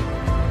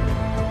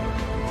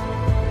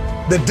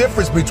 The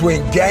difference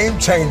between game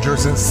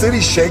changers and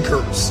city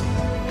shakers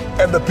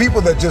and the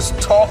people that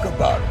just talk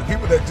about it, the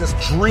people that just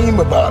dream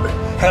about it,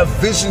 have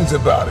visions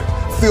about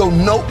it, fill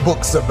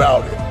notebooks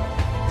about it.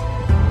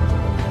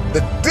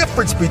 The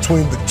difference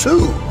between the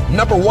two,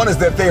 number one, is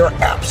that they are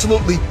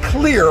absolutely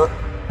clear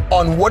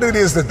on what it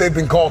is that they've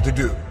been called to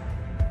do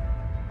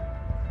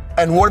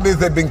and what it is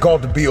they've been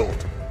called to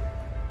build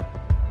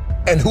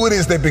and who it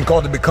is they've been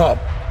called to become.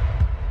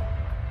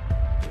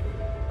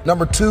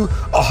 Number two,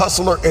 a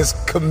hustler is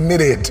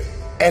committed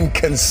and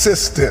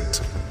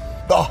consistent.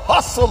 The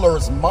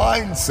hustler's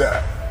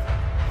mindset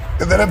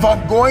is that if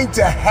I'm going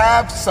to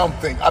have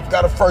something, I've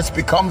got to first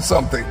become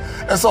something.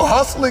 And so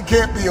hustling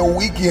can't be a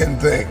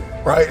weekend thing,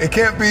 right? It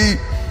can't be,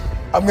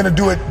 I'm going to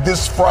do it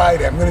this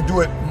Friday, I'm going to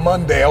do it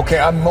Monday. Okay,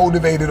 I'm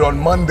motivated on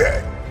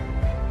Monday.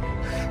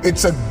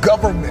 It's a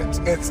government,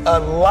 it's a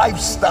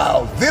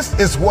lifestyle. This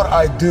is what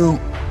I do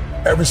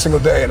every single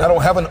day, and I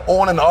don't have an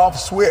on and off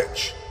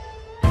switch.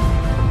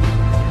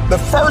 The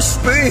first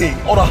thing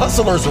on a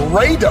hustler's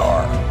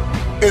radar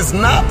is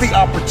not the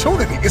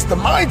opportunity, it's the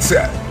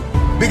mindset.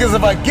 Because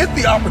if I get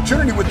the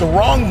opportunity with the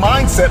wrong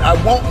mindset, I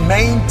won't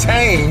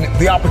maintain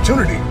the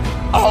opportunity.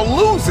 I'll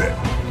lose it.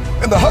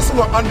 And the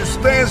hustler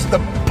understands the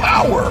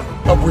power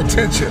of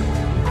retention.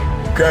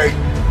 Okay?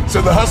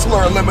 So the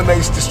hustler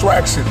eliminates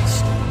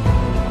distractions.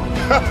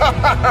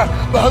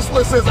 The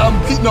hustler says, I'm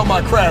beating on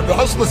my craft. The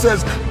hustler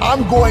says,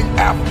 I'm going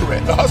after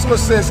it. The hustler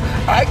says,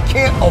 I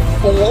can't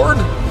afford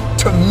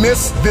to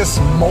miss this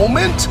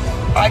moment.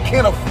 I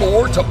can't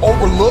afford to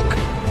overlook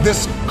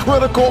this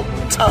critical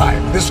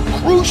time, this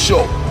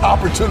crucial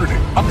opportunity.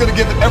 I'm gonna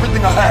give it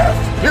everything I have,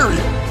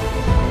 period.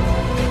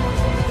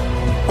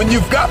 When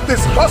you've got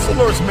this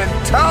hustler's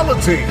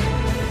mentality,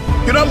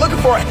 you're not looking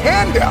for a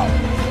handout.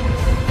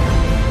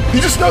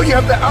 You just know you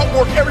have to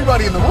outwork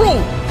everybody in the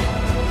room.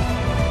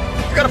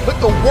 You gotta put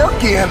the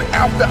work in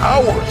after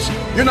hours.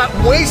 You're not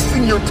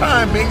wasting your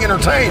time being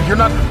entertained. You're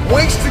not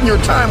wasting your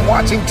time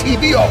watching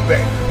TV all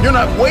day. You're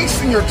not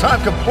wasting your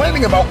time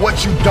complaining about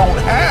what you don't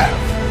have.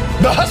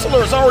 The hustler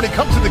has already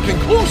come to the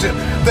conclusion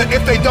that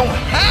if they don't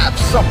have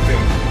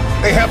something,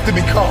 they have to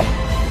become.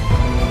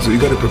 So you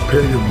gotta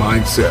prepare your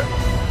mindset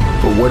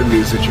for what it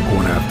is that you're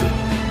going after.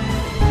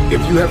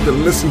 If you have to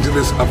listen to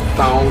this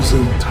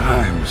 1,000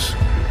 times,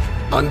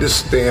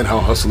 understand how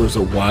hustlers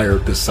are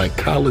wired, the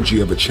psychology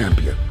of a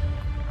champion.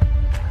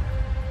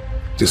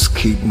 Just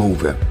keep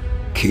moving,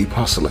 keep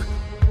hustling,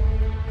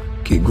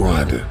 keep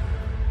grinding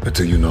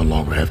until you no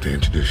longer have to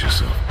introduce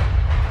yourself.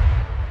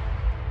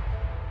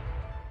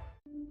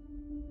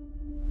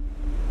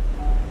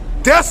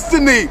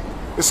 Destiny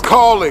is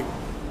calling,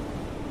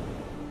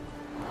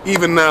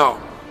 even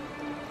now.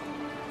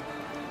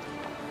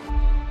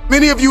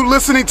 Many of you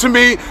listening to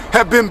me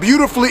have been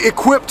beautifully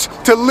equipped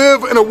to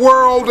live in a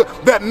world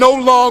that no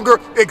longer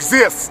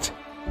exists.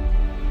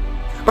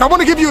 But I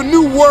want to give you a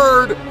new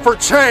word for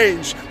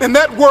change, and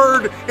that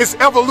word is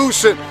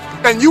evolution.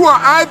 And you are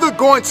either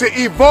going to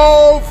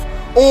evolve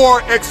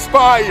or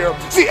expire.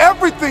 See,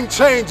 everything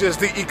changes.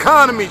 The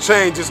economy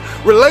changes,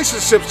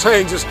 relationships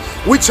changes.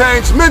 We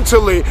change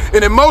mentally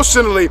and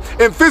emotionally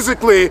and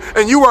physically,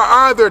 and you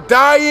are either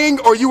dying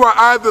or you are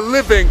either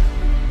living.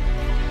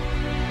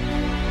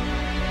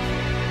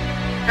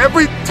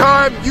 Every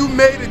time you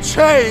made a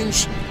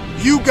change,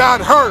 you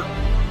got hurt.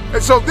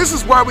 And so this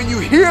is why when you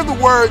hear the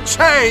word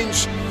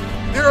change,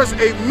 there is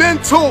a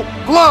mental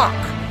block.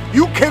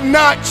 You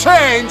cannot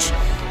change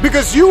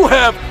because you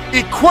have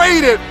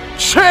equated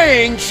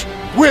change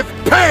with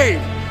pain.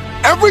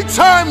 Every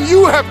time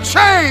you have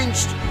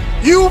changed,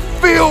 you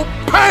feel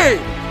pain.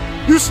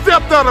 You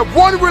stepped out of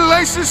one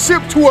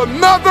relationship to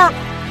another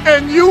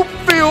and you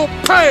feel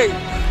pain.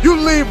 You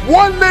leave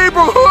one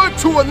neighborhood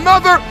to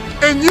another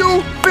and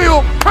you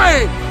feel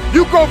pain.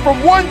 You go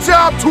from one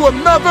job to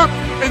another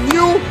and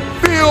you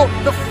feel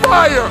the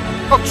fire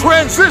of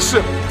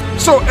transition.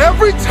 So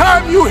every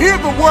time you hear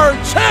the word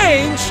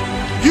change,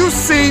 you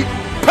see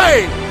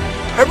pain.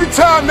 Every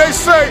time they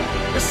say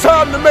it's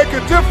time to make a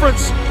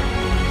difference,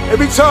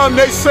 every time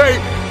they say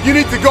you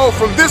need to go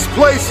from this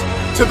place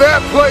to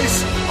that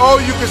place, all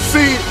you can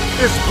see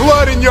is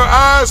blood in your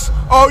eyes.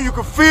 All you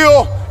can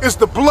feel is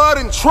the blood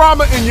and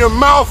trauma in your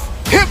mouth,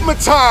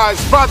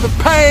 hypnotized by the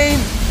pain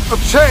of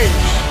change.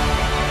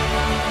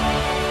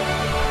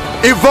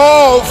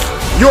 Evolve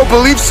your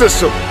belief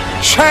system.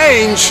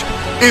 Change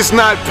is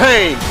not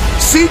pain.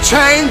 See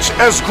change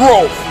as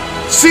growth.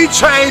 See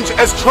change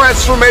as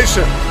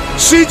transformation.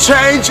 See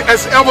change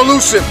as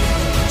evolution.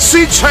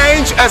 See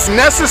change as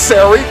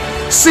necessary.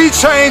 See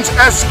change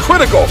as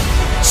critical.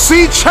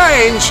 See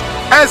change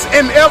as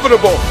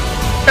inevitable.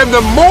 And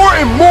the more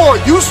and more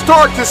you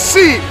start to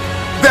see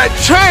that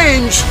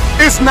change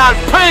is not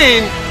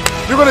pain,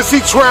 you're going to see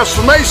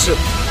transformation.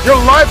 Your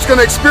life's going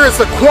to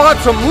experience a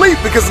quantum leap,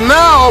 because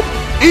now,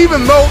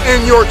 even though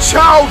in your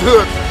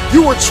childhood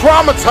you were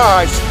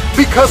traumatized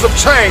because of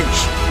change,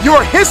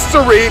 your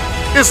history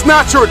is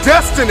not your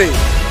destiny.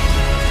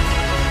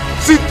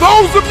 See,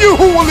 those of you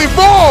who will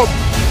evolve,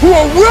 who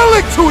are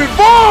willing to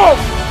evolve,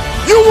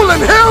 you will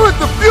inherit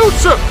the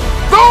future.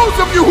 Those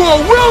of you who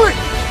are willing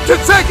to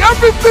take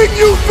everything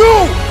you do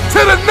to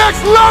the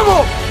next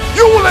level,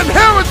 you will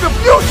inherit the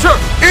future.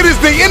 It is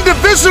the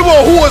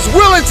individual who is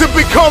willing to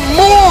become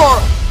more.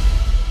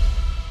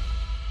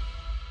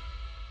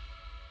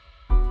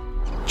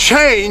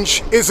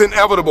 Change is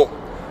inevitable,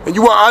 and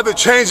you are either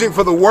changing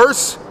for the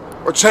worse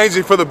or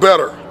changing for the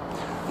better.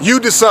 You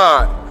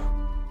decide.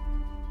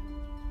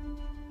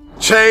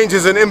 Change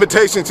is an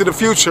invitation to the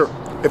future.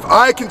 If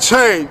I can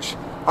change,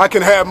 I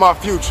can have my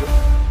future.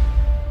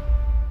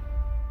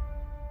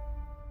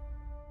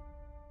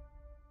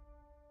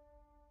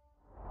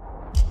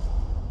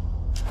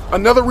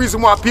 Another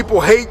reason why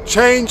people hate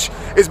change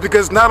is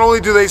because not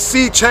only do they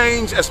see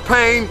change as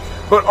pain,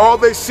 but all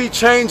they see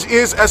change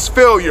is as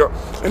failure.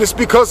 And it's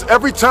because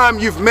every time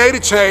you've made a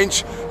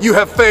change, you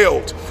have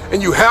failed.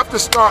 And you have to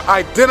start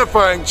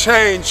identifying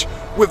change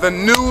with a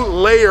new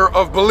layer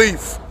of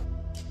belief.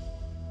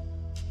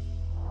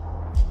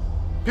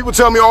 People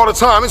tell me all the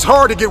time, it's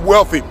hard to get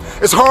wealthy.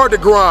 It's hard to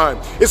grind.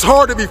 It's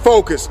hard to be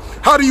focused.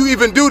 How do you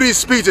even do these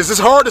speeches? It's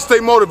hard to stay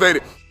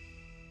motivated.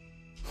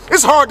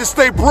 It's hard to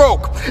stay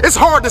broke. It's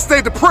hard to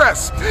stay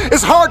depressed.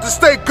 It's hard to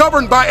stay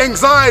governed by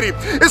anxiety.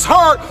 It's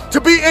hard to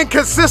be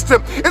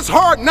inconsistent. It's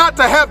hard not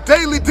to have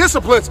daily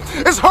disciplines.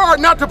 It's hard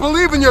not to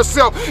believe in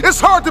yourself. It's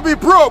hard to be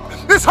broke.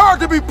 It's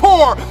hard to be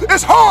poor.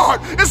 It's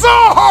hard. It's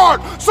all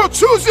hard. So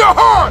choose your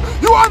heart.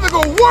 You either go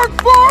work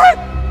for it,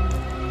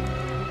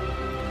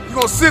 you're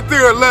gonna sit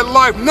there and let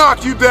life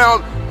knock you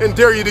down and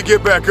dare you to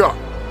get back up.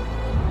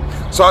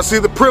 So I see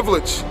the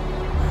privilege.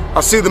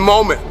 I see the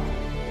moment.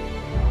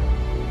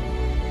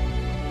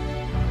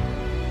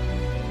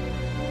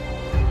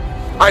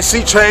 I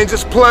see change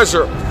as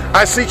pleasure.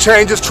 I see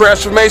change as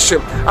transformation.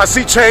 I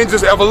see change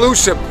as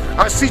evolution.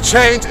 I see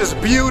change as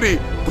beauty,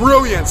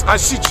 brilliance. I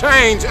see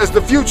change as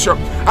the future.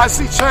 I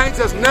see change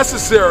as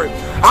necessary.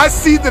 I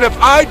see that if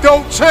I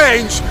don't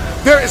change,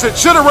 there is a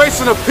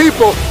generation of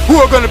people who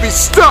are going to be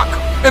stuck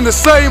in the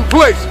same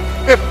place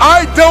if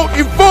I don't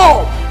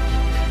evolve.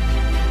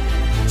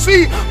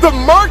 See, the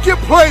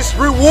marketplace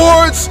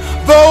rewards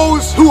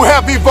those who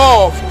have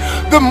evolved.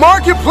 The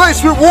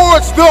marketplace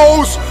rewards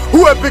those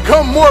who have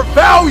become more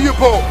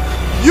valuable.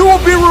 You will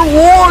be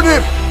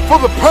rewarded for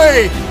the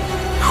pain.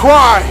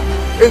 Cry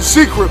in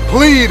secret,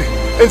 plead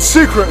in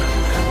secret,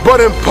 but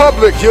in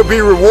public you'll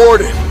be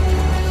rewarded.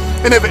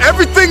 And if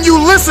everything you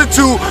listen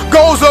to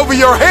goes over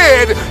your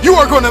head, you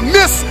are going to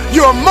miss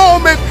your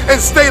moment and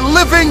stay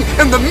living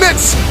in the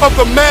midst of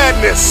the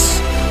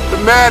madness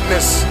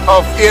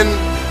of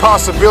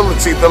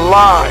impossibility, the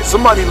lie.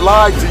 Somebody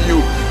lied to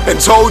you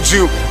and told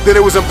you that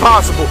it was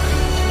impossible.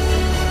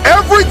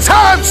 Every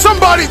time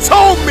somebody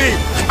told me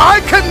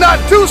I could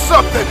not do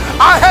something,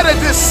 I had a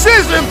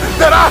decision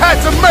that I had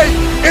to make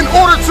in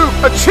order to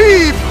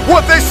achieve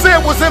what they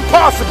said was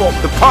impossible.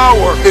 The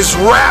power is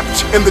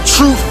wrapped in the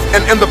truth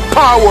and in the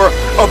power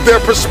of their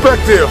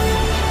perspective.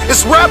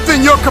 It's wrapped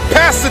in your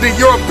capacity,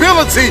 your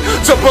ability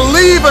to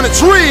believe in a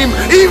dream,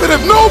 even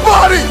if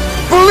nobody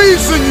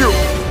believes in you.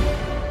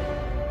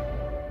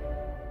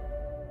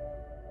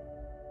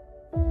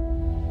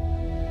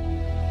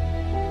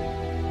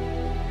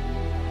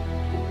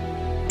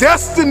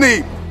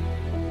 Destiny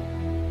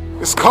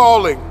is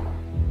calling.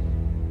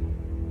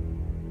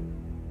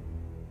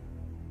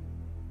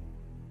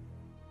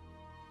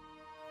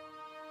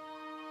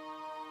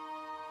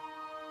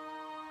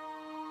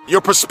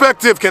 Your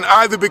perspective can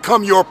either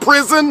become your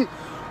prison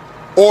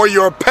or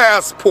your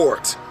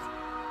passport.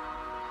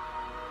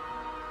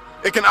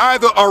 It can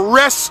either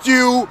arrest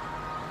you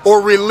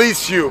or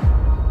release you.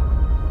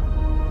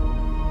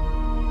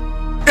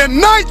 In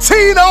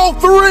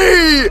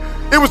 1903,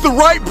 it was the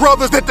Wright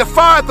brothers that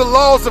defied the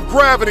laws of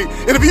gravity.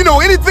 And if you know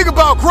anything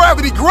about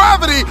gravity,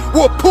 gravity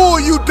will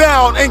pull you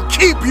down and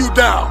keep you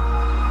down.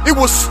 It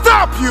will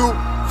stop you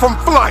from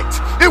flight.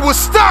 It will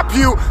stop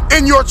you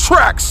in your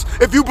tracks.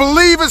 If you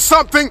believe in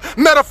something,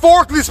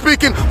 metaphorically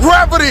speaking,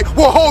 gravity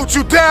will hold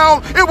you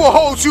down, it will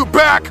hold you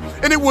back,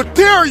 and it will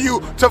dare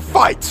you to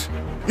fight.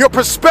 Your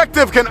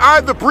perspective can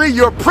either be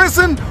your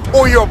prison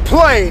or your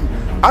plane.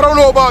 I don't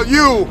know about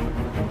you,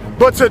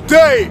 but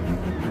today,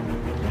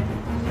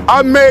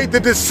 I made the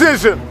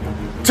decision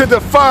to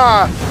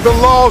defy the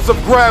laws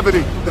of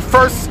gravity. The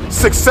first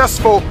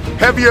successful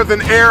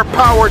heavier-than-air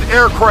powered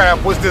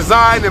aircraft was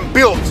designed and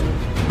built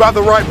by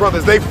the Wright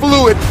brothers. They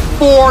flew it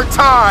 4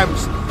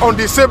 times on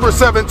December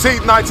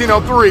 17,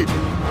 1903,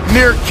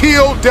 near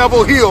Kill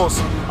Devil Hills,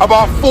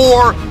 about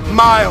 4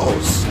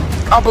 miles.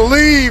 I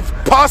believe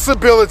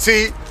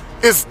possibility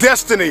is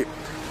destiny,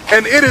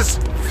 and it is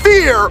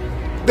fear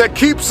that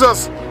keeps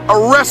us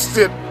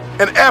arrested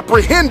and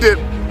apprehended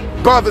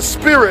by the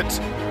spirit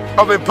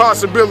of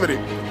impossibility.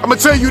 I'm gonna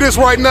tell you this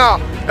right now,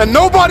 and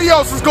nobody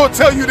else is gonna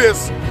tell you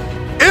this.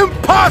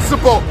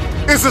 Impossible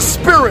is a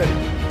spirit,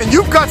 and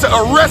you've got to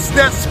arrest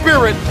that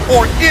spirit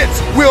or it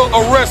will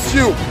arrest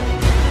you.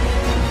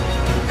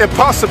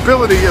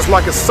 Impossibility is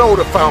like a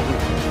soda fountain,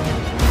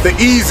 the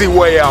easy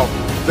way out,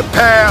 the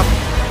path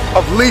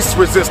of least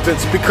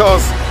resistance,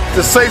 because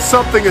to say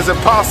something is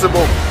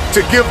impossible,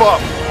 to give up,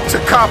 to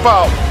cop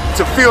out,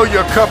 to fill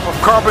your cup of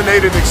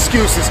carbonated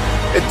excuses,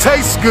 it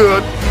tastes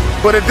good,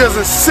 but it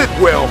doesn't sit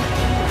well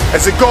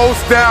as it goes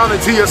down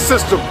into your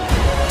system.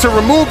 To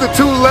remove the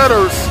 2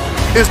 letters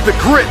is the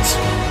grit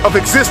of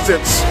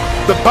existence,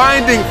 the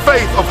binding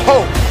faith of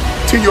hope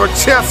to your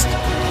chest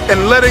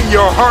and letting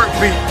your heart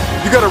beat.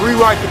 You gotta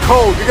rewrite the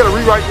code, you gotta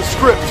rewrite the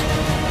script.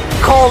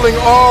 Calling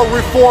all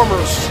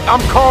reformers,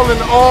 I'm calling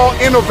all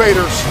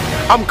innovators,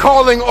 I'm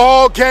calling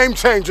all game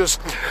changers,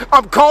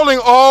 I'm calling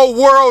all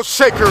world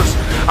shakers,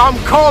 I'm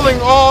calling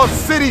all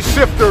city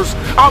shifters,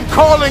 I'm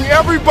calling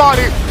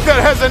everybody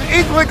that has an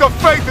inkling of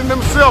faith in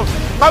themselves,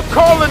 I'm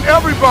calling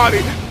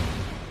everybody.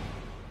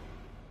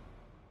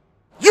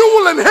 You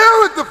will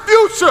inherit the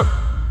future.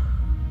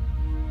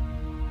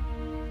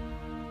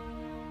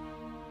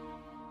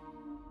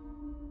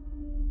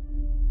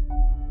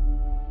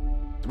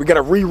 We got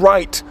to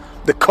rewrite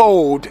the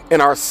code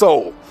in our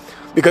soul,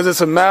 because it's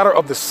a matter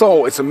of the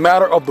soul. It's a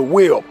matter of the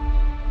will.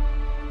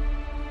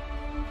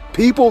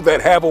 People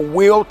that have a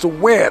will to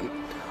win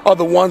are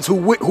the ones who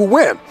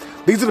win.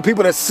 These are the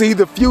people that see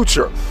the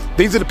future.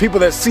 These are the people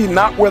that see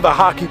not where the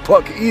hockey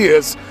puck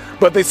is,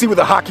 but they see where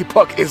the hockey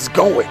puck is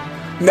going.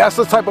 And that's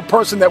the type of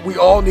person that we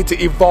all need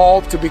to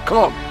evolve to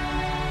become.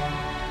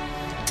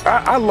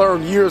 I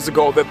learned years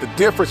ago that the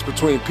difference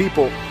between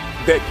people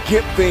that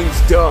get things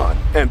done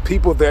and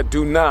people that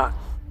do not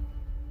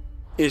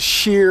is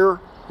sheer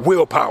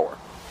willpower.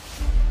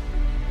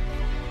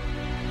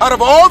 Out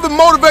of all the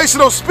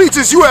motivational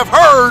speeches you have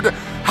heard,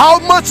 how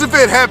much of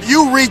it have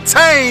you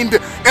retained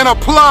and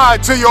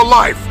applied to your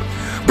life?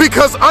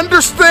 Because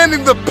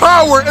understanding the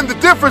power and the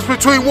difference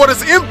between what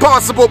is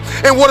impossible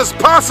and what is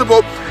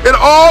possible, it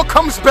all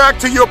comes back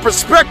to your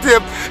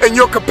perspective and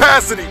your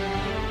capacity.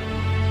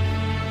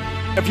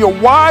 If your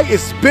why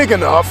is big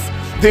enough,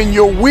 then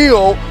your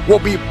will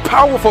be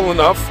powerful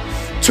enough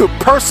to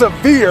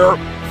persevere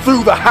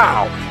through the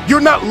how.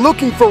 You're not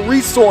looking for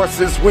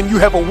resources when you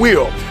have a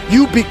will.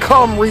 You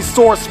become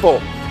resourceful.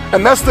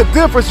 And that's the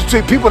difference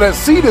between people that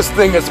see this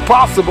thing as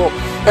possible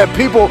and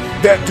people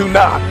that do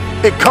not.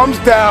 It comes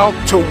down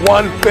to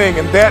one thing,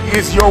 and that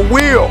is your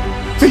will.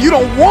 So you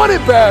don't want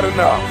it bad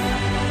enough.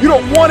 You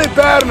don't want it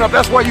bad enough.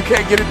 That's why you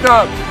can't get it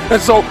done.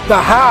 And so the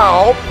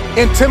how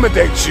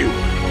intimidates you.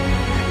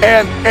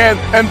 And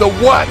the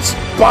what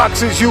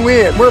boxes you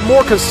in. We're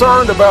more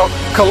concerned about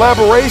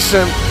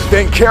collaboration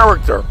than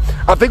character.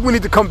 I think we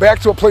need to come back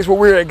to a place where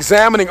we're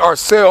examining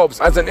ourselves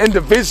as an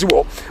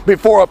individual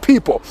before a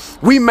people.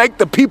 We make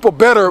the people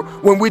better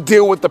when we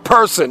deal with the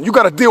person. You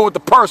got to deal with the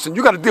person.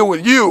 You got to deal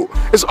with you.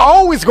 It's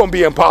always going to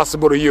be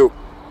impossible to you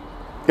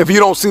if you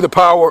don't see the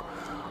power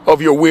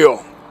of your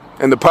will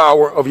and the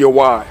power of your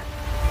why.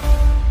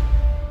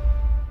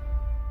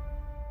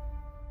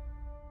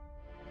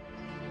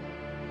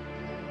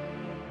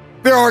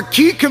 There are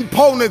key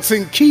components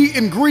and key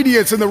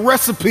ingredients in the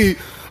recipe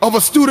of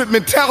a student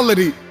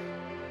mentality.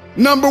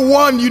 Number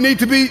one, you need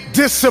to be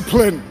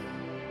disciplined.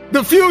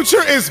 The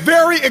future is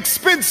very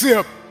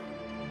expensive,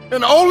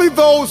 and only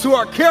those who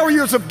are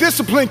carriers of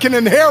discipline can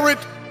inherit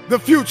the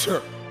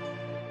future.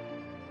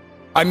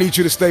 I need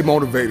you to stay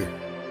motivated.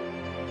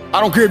 I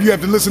don't care if you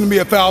have to listen to me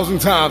 1,000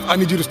 times. I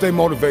need you to stay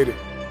motivated.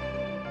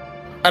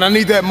 And I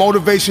need that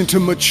motivation to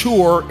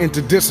mature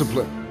into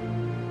discipline.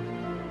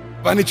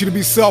 I need you to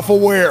be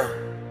self-aware.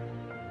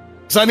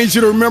 So I need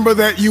you to remember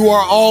that you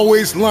are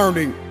always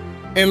learning.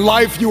 In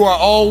life, you are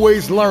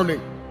always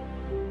learning.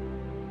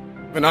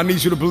 And I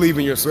need you to believe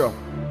in yourself.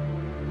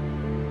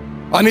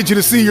 I need you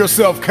to see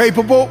yourself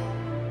capable,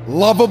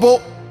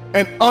 lovable,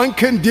 and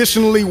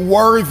unconditionally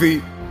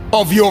worthy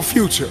of your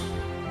future.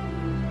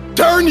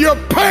 Turn your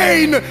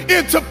pain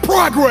into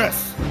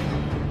progress.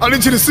 I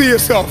need you to see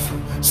yourself.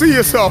 See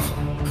yourself.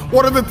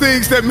 One of the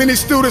things that many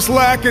students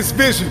lack is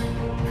vision.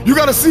 You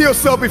got to see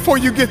yourself before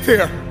you get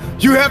there.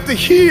 You have to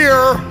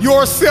hear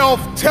yourself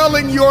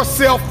telling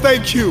yourself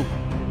thank you.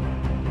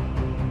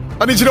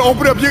 I need you to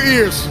open up your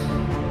ears.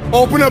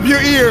 Open up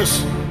your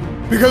ears,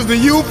 because the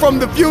you from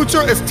the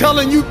future is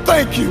telling you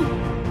thank you.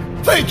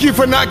 Thank you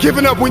for not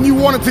giving up when you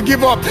wanted to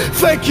give up.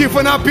 Thank you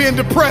for not being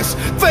depressed.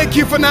 Thank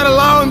you for not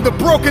allowing the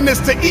brokenness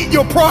to eat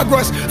your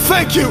progress.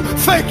 Thank you,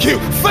 thank you,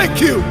 thank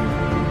you.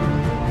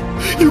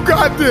 You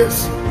got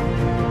this.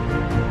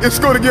 It's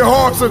going to get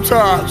hard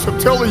sometimes, I'm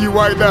telling you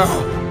right now.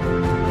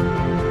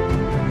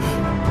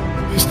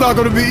 It's not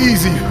going to be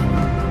easy,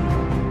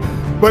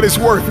 but it's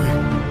worth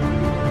it.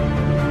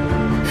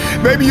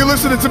 Maybe you're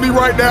listening to me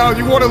right now and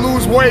you want to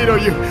lose weight, or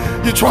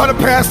you're trying to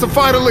pass the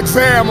final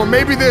exam, or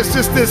maybe there's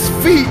just this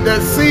feat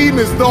that seems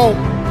as though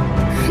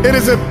it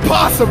is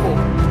impossible.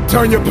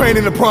 Turn your pain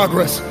into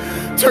progress.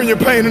 Turn your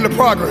pain into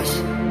progress.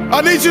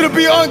 I need you to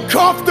be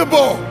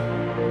uncomfortable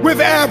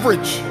with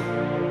average.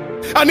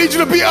 I need you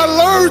to be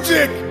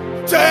allergic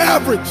to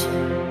average.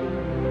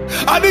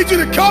 I need you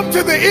to come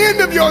to the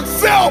end of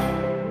yourself.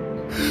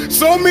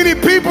 So many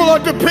people are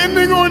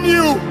depending on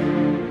you.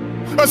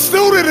 A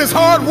student is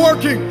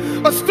hardworking.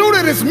 A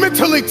student is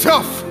mentally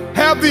tough.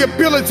 Have the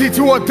ability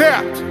to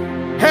adapt.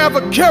 Have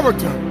a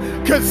character,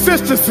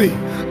 consistency.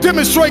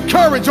 Demonstrate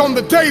courage on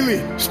the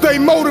daily. Stay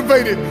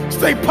motivated.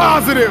 Stay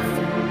positive.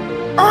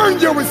 Earn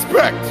your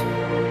respect.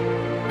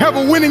 Have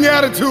a winning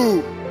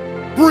attitude.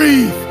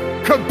 Breathe.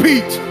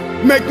 Compete.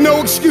 Make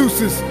no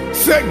excuses.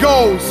 Set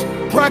goals.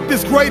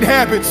 Practice great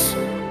habits.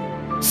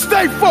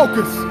 Stay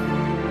focused.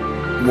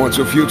 You want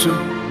your future?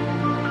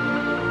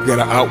 You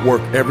gotta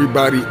outwork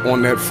everybody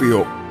on that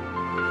field.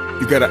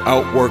 You gotta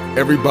outwork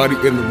everybody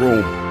in the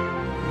room.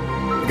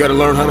 You gotta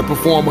learn how to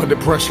perform under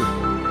pressure.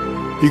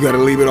 You gotta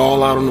leave it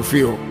all out on the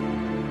field.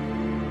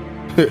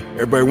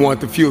 Everybody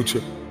wants the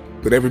future,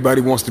 but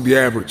everybody wants to be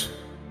average.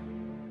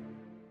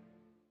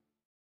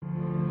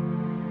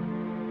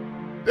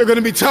 There are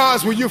gonna be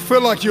times when you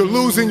feel like you're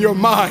losing your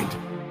mind,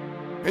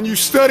 and you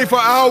study for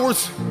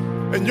hours,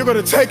 and you're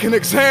gonna take an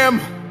exam,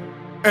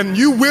 and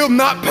you will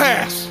not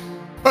pass.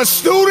 A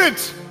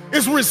student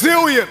is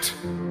resilient.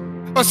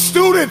 A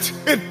student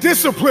is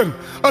disciplined.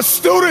 A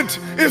student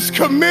is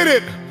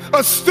committed.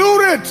 A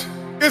student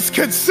is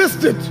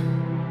consistent,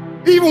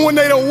 even when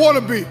they don't want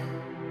to be.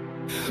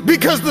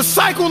 Because the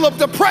cycle of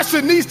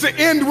depression needs to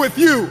end with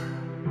you.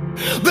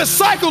 The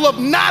cycle of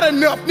not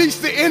enough needs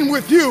to end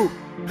with you.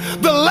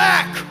 The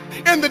lack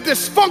and the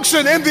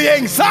dysfunction and the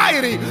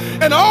anxiety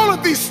and all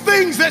of these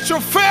things that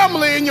your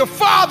family and your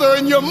father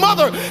and your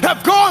mother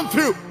have gone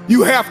through,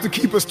 you have to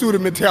keep a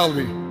student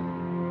mentality.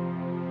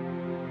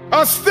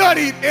 I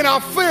studied and I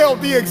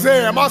failed the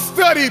exam. I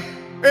studied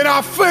and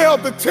I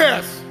failed the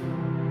test.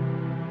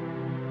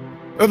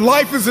 And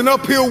life is an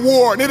uphill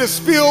war, and it is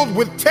filled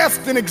with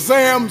tests and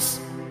exams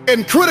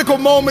and critical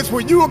moments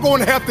where you are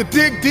going to have to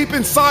dig deep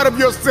inside of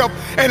yourself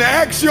and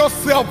ask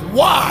yourself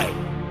why.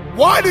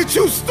 Why did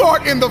you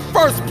start in the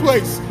first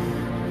place?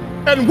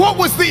 And what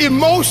was the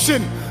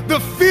emotion, the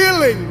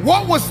feeling?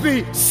 What was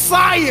the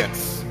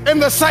science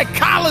and the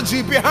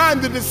psychology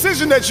behind the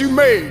decision that you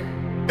made?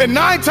 And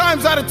 9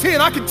 times out of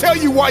 10, I can tell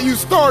you why you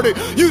started.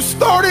 You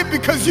started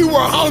because you were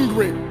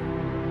hungry.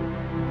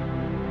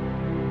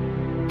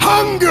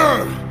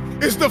 Hunger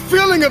is the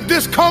feeling of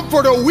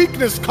discomfort or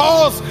weakness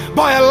caused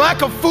by a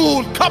lack of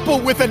food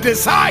coupled with a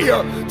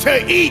desire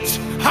to eat.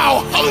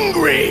 How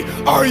hungry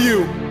are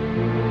you?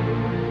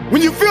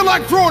 When you feel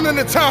like throwing in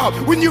the towel,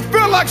 when you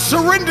feel like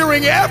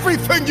surrendering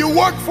everything you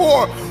work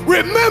for,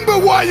 remember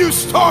why you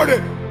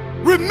started.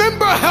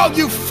 Remember how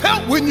you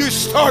felt when you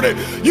started.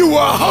 You were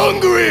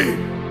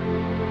hungry.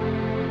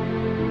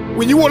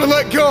 When you want to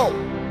let go,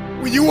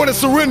 when you want to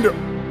surrender,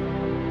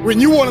 when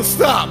you want to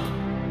stop,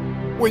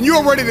 when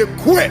you're ready to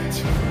quit,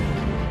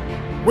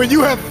 when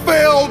you have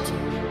failed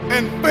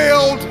and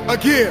failed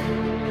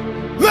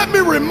again. Let me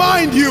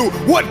remind you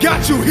what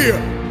got you here.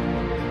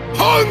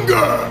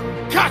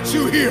 Hunger got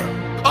you here.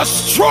 A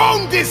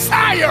strong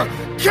desire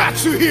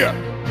got you here.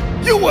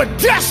 You were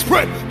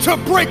desperate to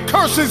break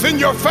curses in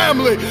your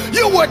family.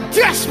 You were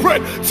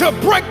desperate to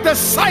break the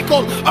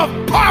cycle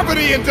of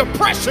poverty and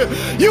depression.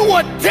 You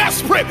were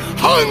desperate.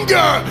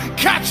 Hunger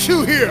got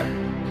you here.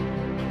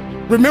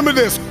 Remember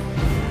this.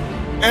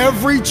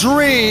 Every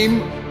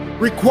dream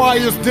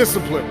requires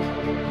discipline.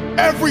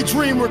 Every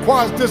dream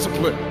requires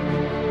discipline.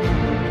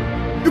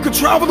 You can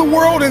travel the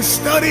world and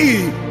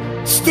study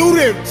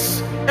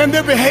students and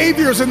their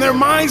behaviors and their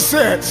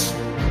mindsets.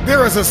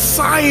 There is a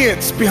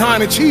science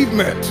behind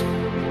achievement.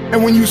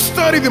 And when you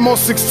study the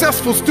most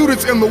successful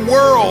students in the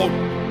world,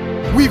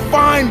 we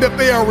find that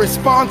they are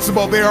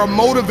responsible, they are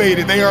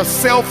motivated, they are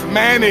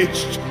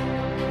self-managed,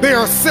 they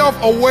are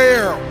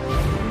self-aware.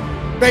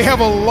 They have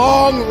a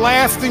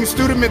long-lasting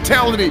student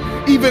mentality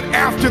even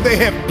after they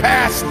have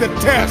passed the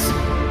test.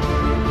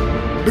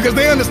 Because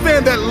they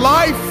understand that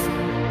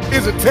life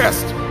is a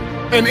test.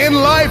 And in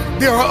life,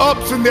 there are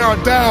ups and there are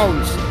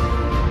downs.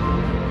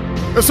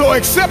 And so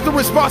accept the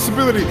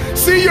responsibility.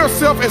 See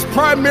yourself as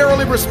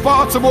primarily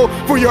responsible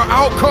for your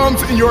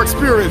outcomes and your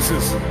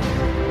experiences.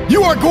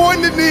 You are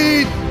going to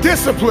need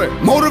discipline.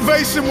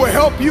 Motivation will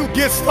help you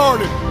get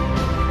started.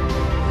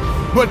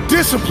 But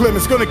discipline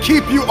is going to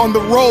keep you on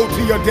the road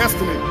to your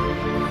destiny.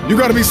 You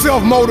got to be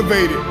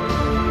self-motivated.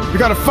 You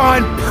got to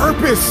find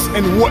purpose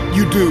in what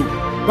you do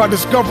by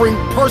discovering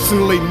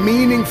personally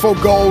meaningful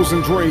goals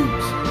and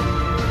dreams.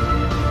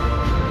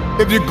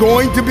 If you're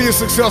going to be a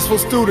successful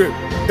student,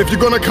 if you're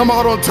going to come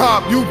out on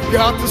top, you've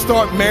got to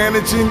start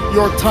managing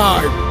your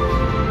time.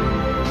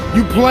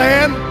 You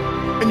plan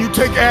and you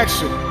take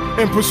action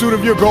in pursuit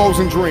of your goals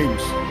and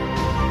dreams.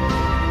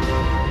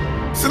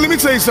 So let me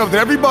tell you something.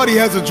 Everybody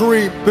has a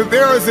dream, but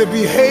there is a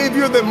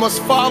behavior that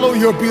must follow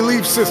your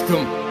belief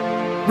system.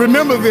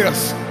 Remember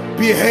this,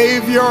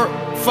 behavior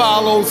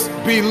follows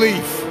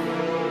belief.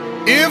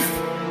 If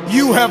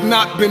you have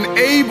not been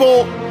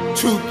able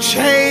to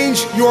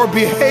change your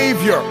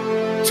behavior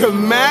to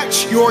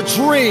match your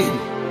dream,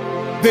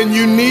 then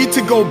you need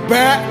to go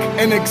back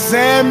and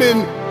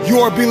examine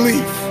your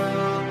belief.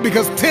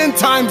 Because 10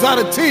 times out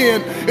of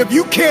 10, if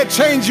you can't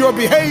change your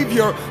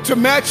behavior to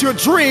match your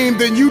dream,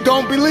 then you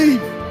don't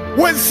believe.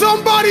 When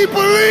somebody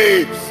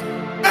believes,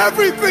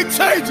 everything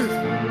changes.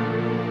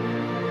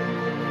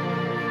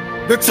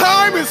 The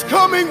time is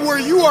coming where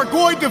you are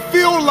going to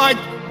feel like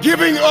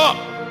giving up.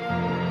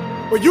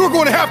 But you're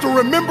going to have to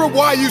remember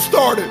why you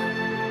started.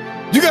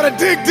 You got to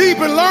dig deep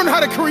and learn how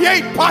to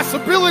create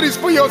possibilities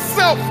for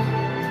yourself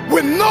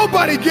when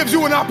nobody gives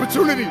you an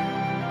opportunity.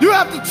 You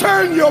have to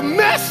turn your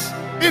mess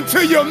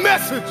into your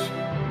message.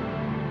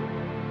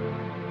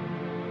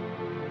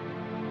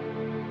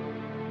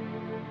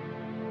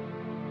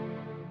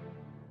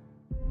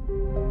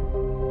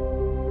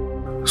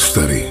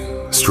 Study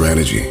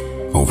strategy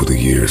over the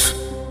years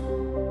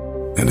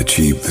and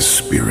achieve the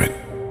spirit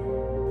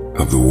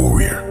of the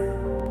warrior.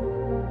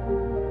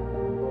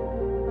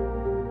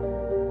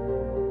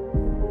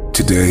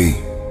 Today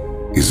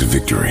is a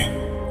victory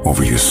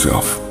over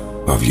yourself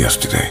of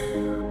yesterday.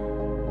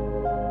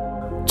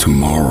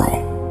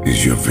 Tomorrow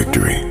is your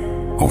victory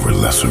over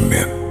lesser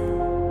men.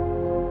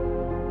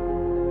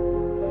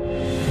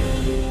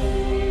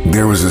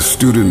 There is a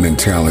student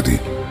mentality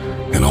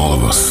in all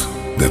of us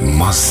that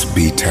must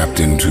be tapped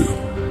into.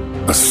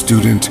 A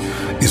student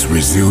is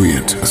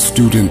resilient. A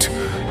student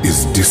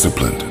is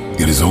disciplined.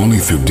 It is only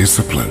through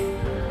discipline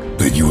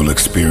that you will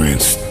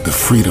experience the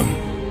freedom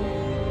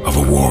of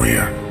a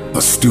warrior.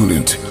 A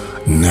student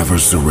never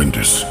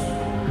surrenders.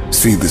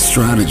 See, the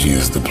strategy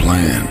is the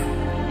plan.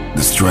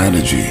 The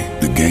strategy,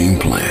 the game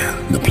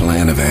plan, the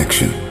plan of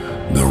action,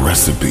 the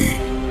recipe,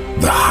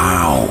 the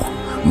how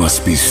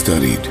must be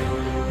studied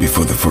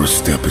before the first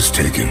step is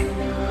taken.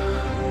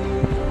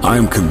 I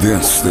am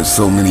convinced that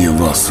so many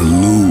of us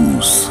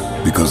lose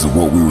because of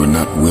what we were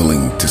not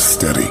willing to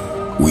study.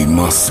 We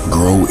must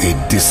grow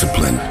a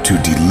discipline to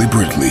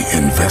deliberately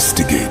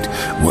investigate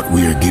what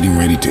we are getting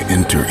ready to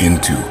enter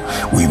into.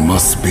 We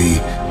must be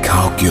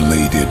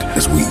calculated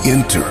as we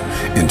enter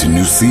into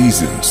new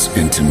seasons,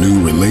 into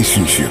new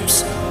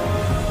relationships.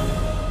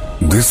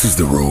 This is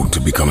the road to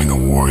becoming a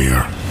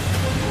warrior.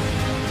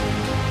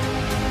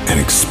 An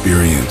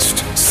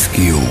experienced,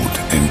 skilled,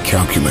 and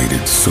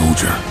calculated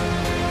soldier.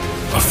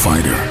 A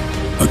fighter,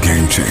 a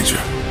game changer,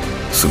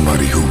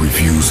 somebody who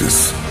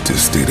refuses to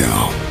stay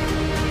down.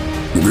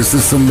 This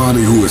is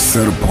somebody who is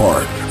set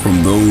apart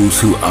from those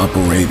who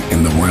operate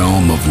in the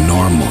realm of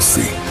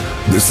normalcy.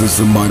 This is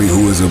somebody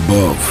who is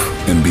above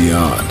and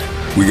beyond.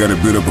 We got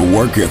a bit of a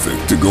work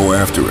ethic to go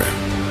after it.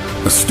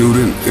 A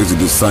student is a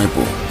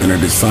disciple, and a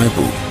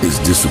disciple is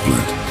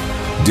disciplined.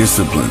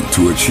 Disciplined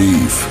to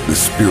achieve the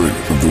spirit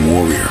of the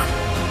warrior.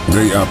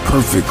 They are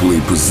perfectly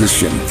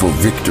positioned for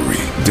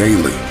victory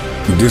daily.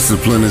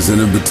 Discipline is an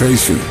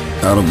invitation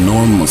out of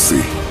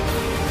normalcy.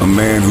 A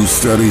man who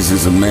studies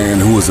is a man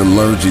who is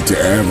allergic to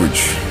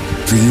average.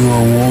 So you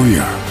are a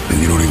warrior, and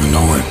you don't even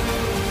know it.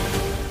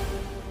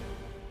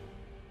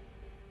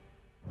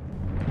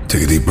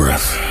 Take a deep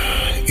breath.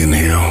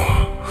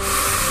 Inhale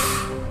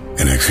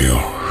and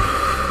exhale.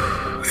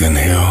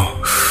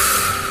 Inhale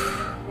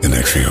and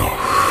exhale.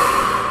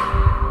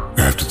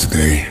 After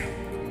today,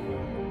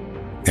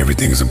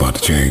 everything is about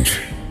to change.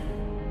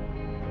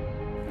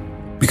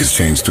 Because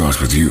change starts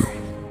with you.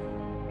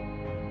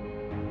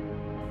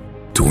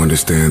 To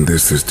understand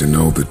this is to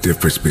know the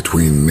difference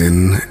between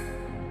men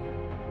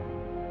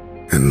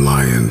and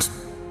lions.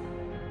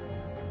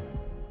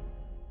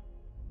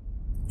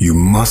 You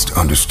must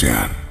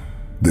understand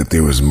that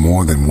there is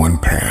more than one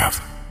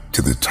path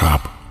to the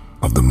top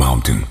of the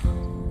mountain.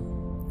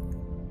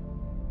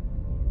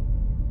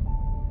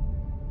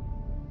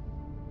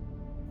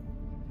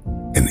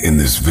 And in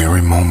this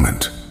very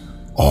moment,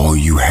 all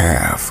you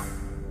have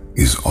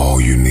is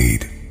all you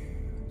need.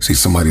 See,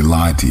 somebody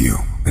lied to you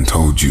and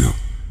told you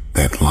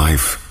that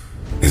life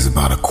is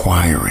about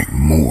acquiring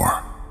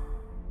more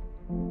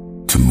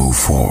to move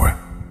forward.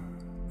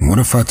 And what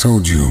if I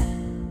told you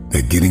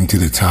that getting to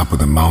the top of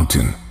the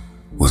mountain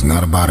was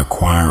not about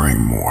acquiring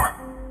more,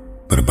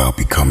 but about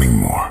becoming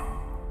more?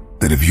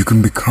 That if you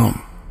can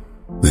become,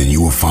 then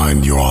you will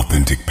find your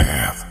authentic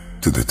path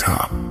to the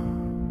top.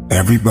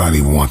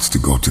 Everybody wants to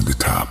go to the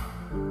top,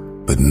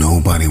 but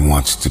nobody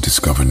wants to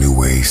discover new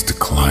ways to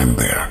climb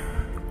there.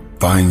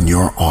 Find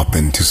your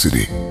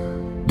authenticity.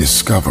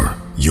 Discover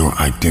your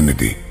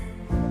identity.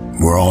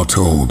 We're all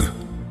told,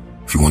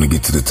 if you want to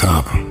get to the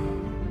top,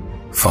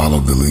 follow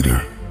the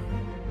leader.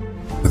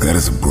 But that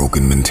is a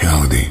broken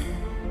mentality.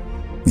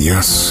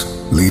 Yes,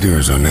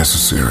 leaders are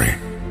necessary,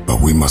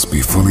 but we must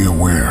be fully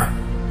aware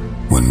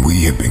when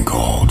we have been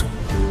called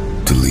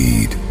to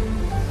lead,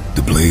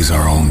 to blaze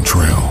our own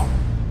trail,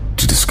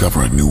 to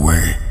discover a new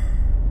way.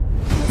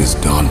 It's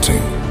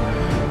daunting,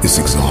 it's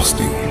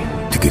exhausting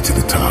to get to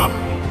the top.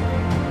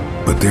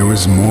 But there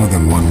is more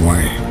than one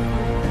way,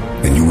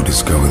 and you will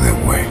discover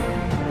that way.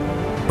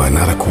 by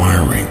not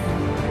acquiring.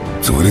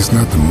 So it is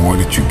not the more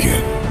that you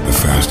get, the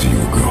faster you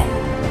will go.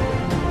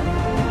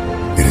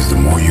 It is the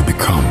more you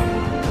become,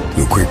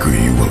 the quicker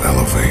you will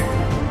elevate.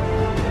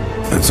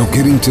 And so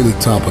getting to the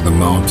top of the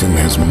mountain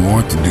has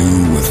more to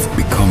do with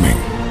becoming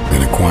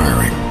than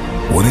acquiring.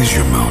 What is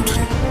your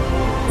mountain?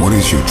 What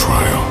is your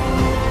trial?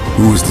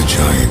 Who is the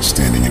giant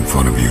standing in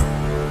front of you?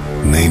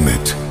 Name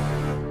it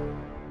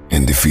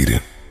and defeat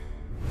it.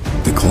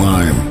 The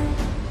climb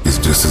is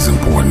just as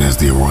important as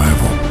the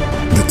arrival.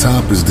 The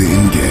top is the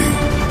end game,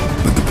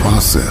 but the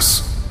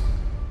process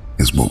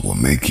is what will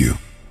make you.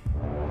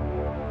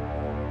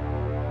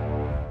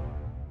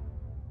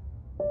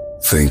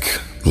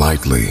 Think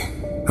lightly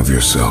of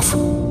yourself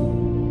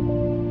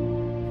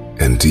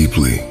and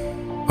deeply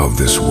of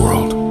this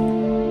world.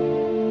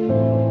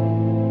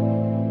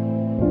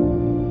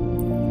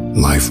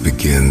 Life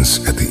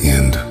begins at the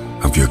end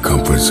of your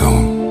comfort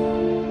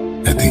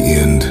zone, at the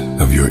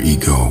end of your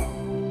ego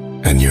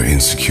and your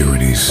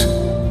insecurities.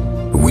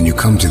 But when you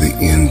come to the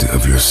end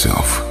of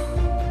yourself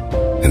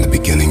and the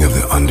beginning of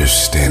the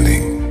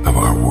understanding of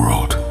our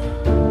world,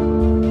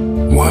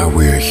 why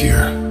we're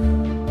here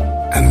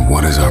and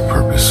what is our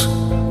purpose,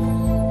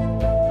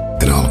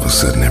 then all of a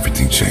sudden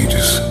everything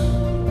changes.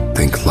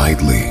 Think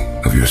lightly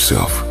of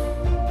yourself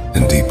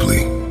and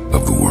deeply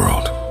of the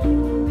world.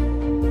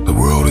 The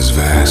world is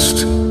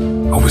vast.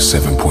 Over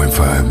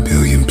 7.5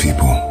 billion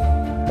people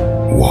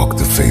walk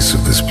the face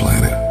of this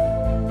planet.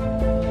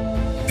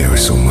 There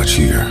is so much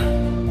here.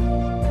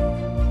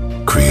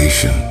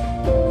 Creation,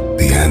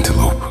 the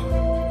antelope,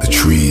 the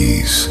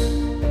trees,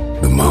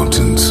 the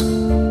mountains,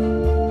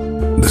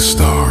 the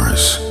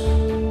stars,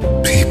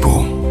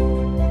 people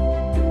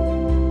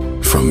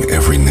from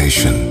every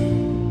nation,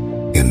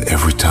 in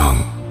every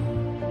tongue.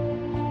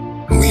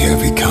 And we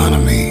have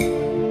economy,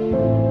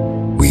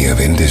 we have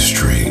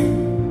industry,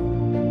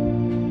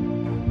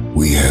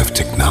 we have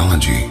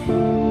technology.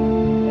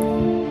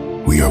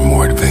 We are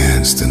more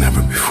advanced than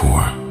ever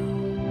before.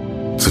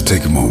 So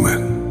take a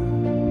moment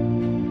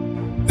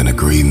and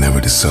agree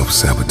never to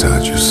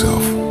self-sabotage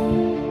yourself.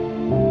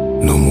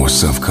 No more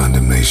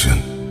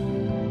self-condemnation.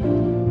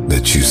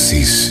 That you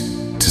cease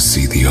to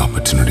see the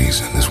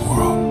opportunities in this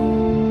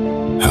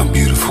world. How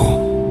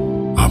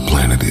beautiful our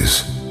planet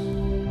is.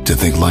 To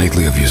think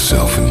lightly of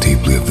yourself and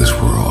deeply of this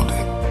world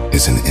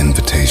is an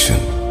invitation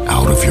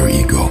out of your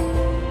ego,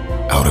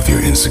 out of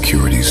your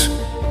insecurities,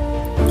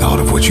 out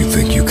of what you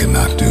think you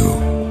cannot do.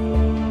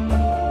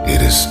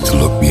 It is to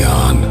look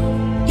beyond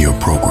your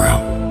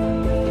program.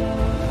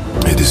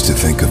 It is to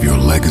think of your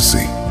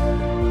legacy.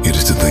 It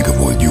is to think of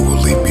what you will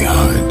leave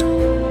behind.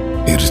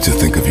 It is to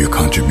think of your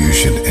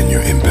contribution and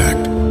your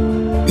impact.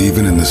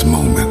 Even in this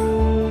moment,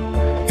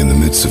 in the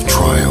midst of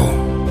trial,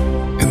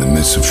 in the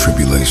midst of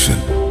tribulation,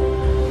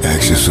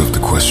 ask yourself the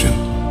question,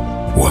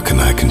 what can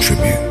I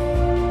contribute?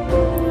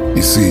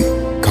 You see,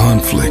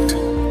 conflict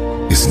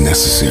is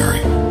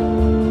necessary.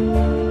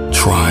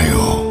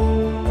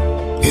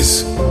 Trial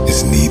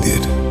is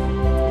needed.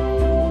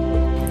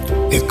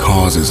 It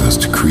causes us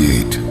to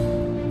create,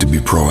 to be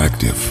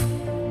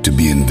proactive, to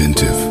be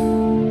inventive.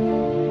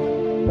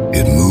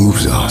 It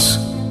moves us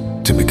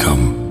to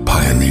become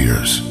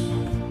pioneers.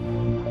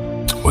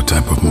 What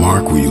type of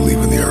mark will you leave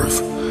on the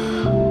earth?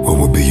 What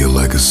will be your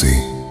legacy?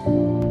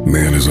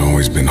 Man has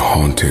always been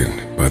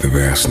haunted by the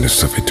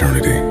vastness of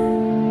eternity.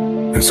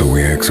 And so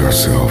we ask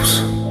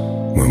ourselves,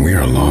 when we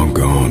are long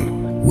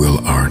gone,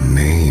 will our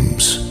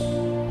names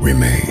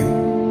remain?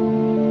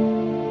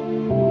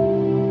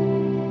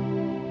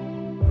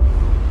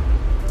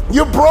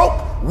 You're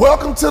broke?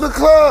 Welcome to the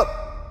club.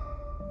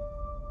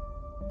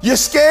 You're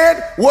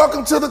scared?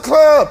 Welcome to the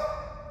club.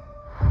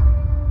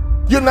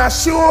 You're not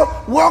sure?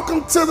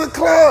 Welcome to the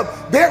club.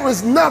 There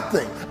is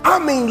nothing, I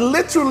mean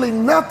literally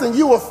nothing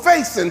you are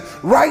facing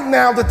right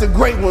now that the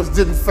great ones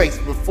didn't face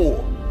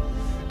before.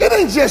 It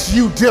ain't just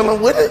you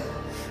dealing with it.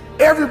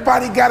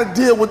 Everybody got to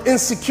deal with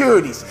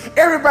insecurities.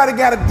 Everybody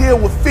got to deal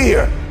with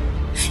fear.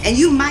 And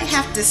you might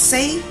have to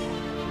say,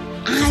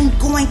 I'm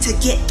going to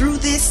get through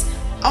this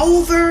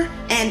over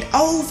and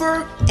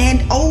over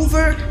and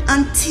over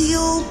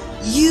until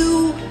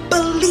you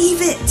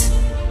believe it.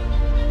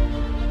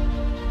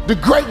 The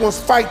great ones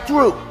fight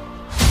through.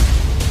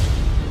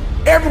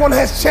 Everyone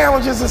has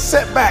challenges and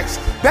setbacks.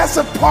 That's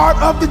a part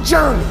of the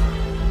journey.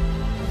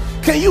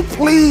 Can you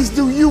please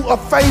do you a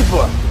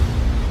favor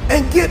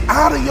and get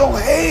out of your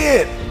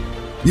head?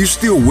 You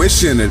still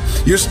wishing and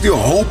you're still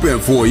hoping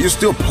for it. You're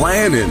still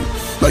planning.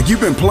 Like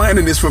you've been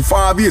planning this for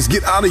 5 years.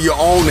 Get out of your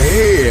own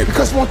head.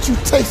 Because once you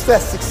taste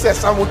that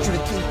success, I want you to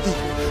keep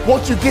eating.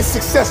 Once you get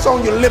success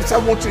on your lips, I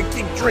want you to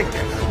keep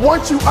drinking.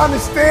 Once you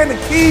understand the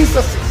keys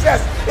of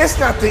success, it's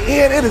not the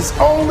end, it is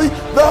only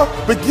the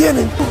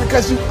beginning.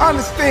 Because you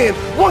understand,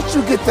 once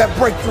you get that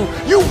breakthrough,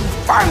 you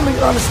finally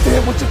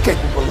understand what you're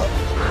capable of.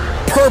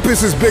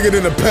 Purpose is bigger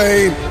than the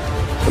pain,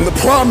 and the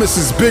promise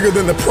is bigger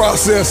than the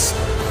process.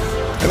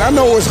 And I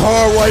know it's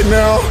hard right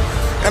now,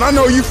 and I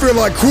know you feel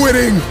like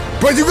quitting,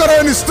 but you gotta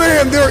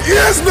understand there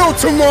is no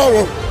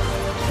tomorrow.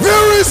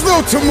 There is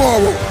no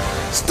tomorrow.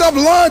 Stop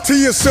lying to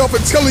yourself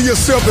and telling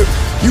yourself that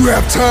You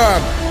have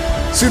time.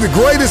 See, the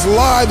greatest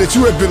lie that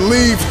you have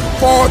believed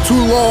far too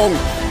long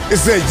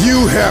is that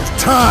you have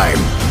time.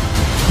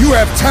 You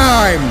have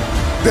time,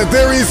 that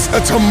there is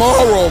a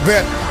tomorrow,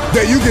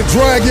 that you can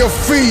drag your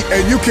feet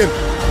and you can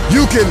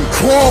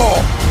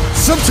crawl.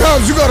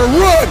 Sometimes you gotta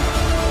run.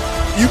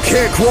 You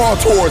can't crawl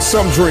towards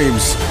some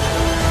dreams.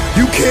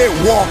 You can't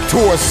walk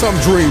towards some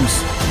dreams.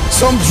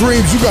 Some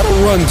dreams you gotta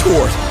run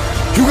toward.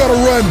 You gotta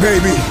run,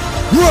 baby.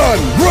 Run,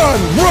 run,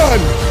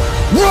 run.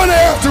 Run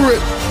after it.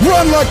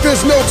 Run like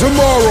there's no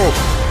tomorrow.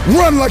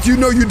 Run like you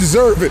know you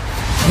deserve it.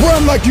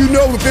 Run like you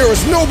know that there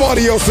is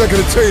nobody else that can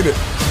attain it.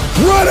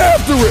 Run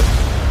after it.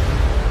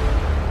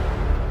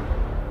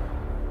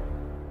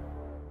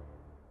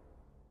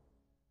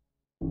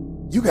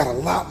 You got a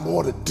lot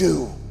more to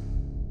do.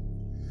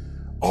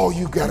 All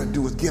you gotta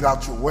do is get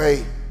out your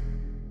way.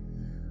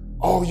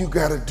 All you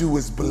gotta do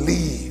is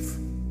believe.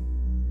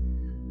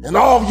 And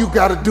all you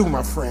gotta do,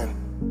 my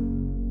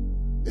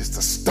friend, is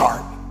to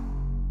start.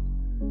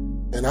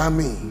 And I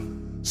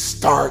mean,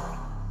 start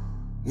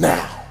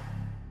now.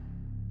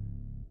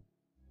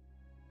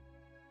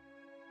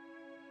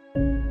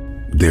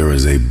 There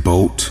is a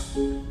boat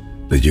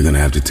that you're gonna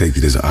have to take to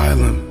this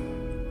island.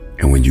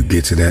 And when you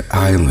get to that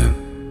island,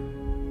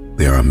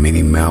 there are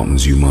many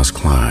mountains you must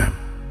climb.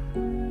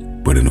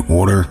 But in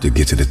order to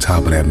get to the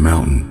top of that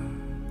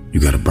mountain, you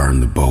gotta burn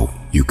the boat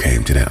you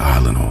came to that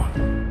island on.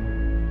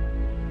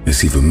 And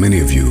see, for many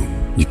of you,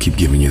 you keep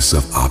giving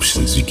yourself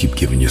options, you keep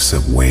giving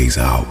yourself ways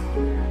out.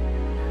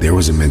 There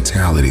is a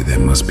mentality that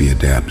must be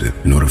adapted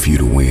in order for you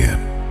to win.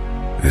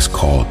 And it's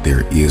called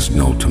there is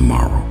no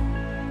tomorrow.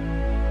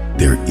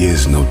 There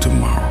is no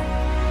tomorrow.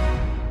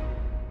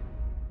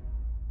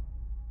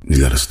 You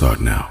gotta start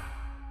now.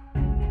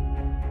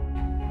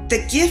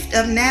 The gift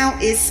of now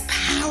is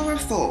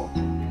powerful.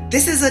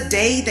 This is a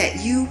day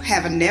that you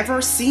have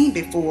never seen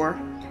before,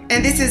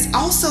 and this is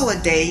also a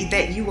day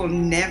that you will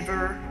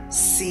never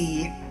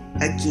see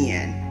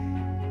again.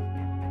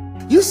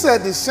 You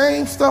said the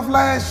same stuff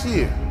last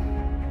year.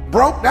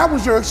 Broke, that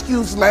was your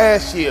excuse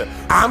last year.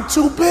 I'm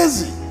too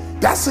busy.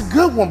 That's a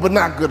good one, but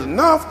not good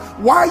enough.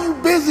 Why are you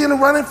busy and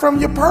running from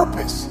your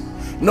purpose?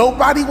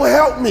 Nobody will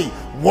help me.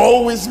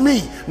 Woe is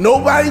me.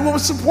 Nobody will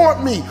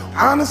support me.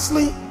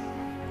 Honestly,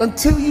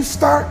 until you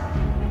start,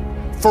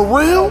 for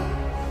real,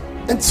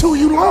 until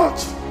you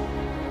launch,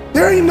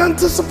 there ain't nothing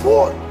to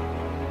support.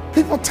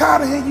 People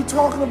tired of hearing you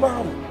talking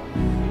about it.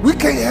 We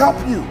can't help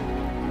you.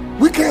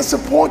 We can't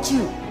support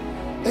you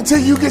until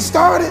you get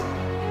started.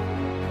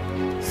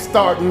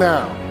 Start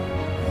now.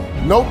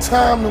 No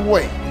time to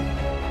wait.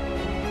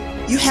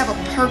 You have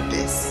a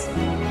purpose.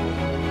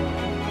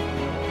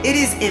 It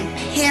is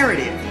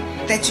imperative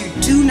that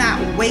you do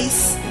not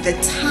waste the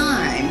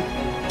time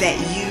that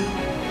you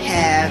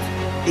have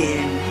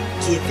been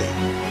given.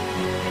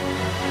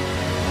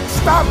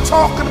 Stop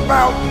talking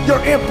about your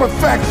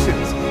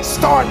imperfections.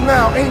 Start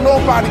now. Ain't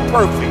nobody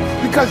perfect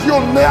because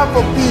you'll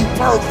never be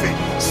perfect.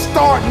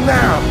 Start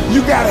now.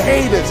 You got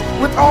haters.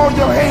 With all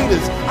your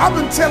haters, I've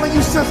been telling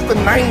you since the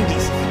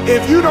 90s.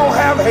 If you don't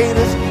have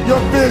haters, your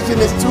vision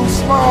is too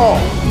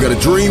small. You gotta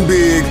dream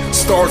big,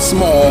 start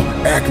small,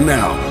 act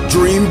now.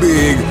 Dream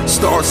big,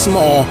 start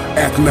small,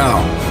 act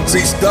now. See,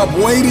 stop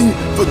waiting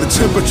for the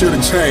temperature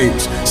to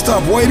change.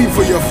 Stop waiting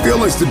for your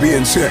feelings to be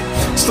in check.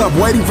 Stop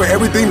waiting for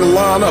everything to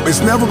line up.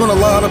 It's never gonna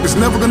line up. It's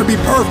never gonna be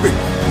perfect.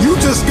 You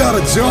just gotta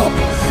jump.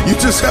 You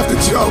just have to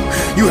jump.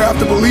 You have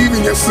to believe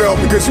in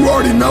yourself because you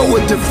already know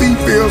what defeat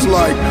feels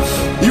like.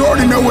 You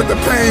already know what the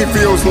pain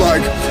feels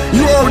like.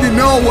 You already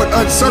know what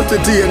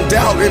uncertainty and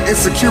doubt and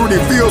insecurity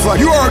feels like.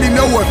 You already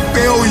know what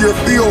failure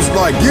feels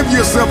like. Give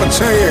yourself a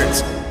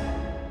chance.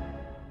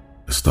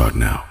 Let's start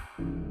now.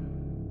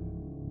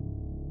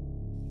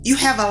 You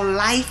have a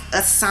life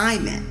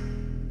assignment.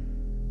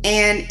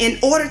 And in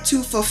order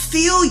to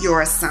fulfill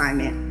your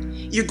assignment,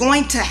 you're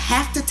going to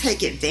have to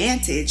take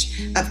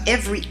advantage of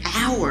every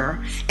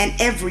hour and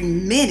every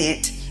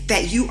minute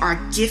that you are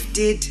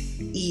gifted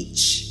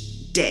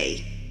each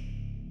day.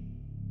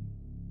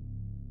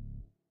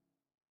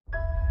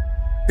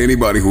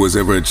 Anybody who has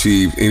ever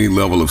achieved any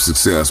level of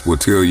success will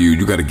tell you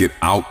you got to get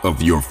out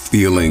of your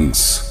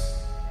feelings.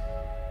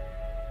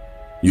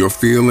 Your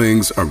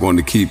feelings are going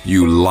to keep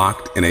you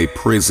locked in a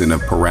prison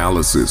of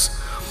paralysis,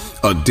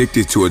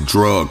 addicted to a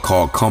drug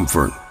called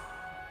comfort.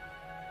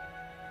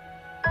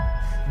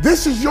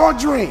 This is your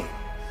dream.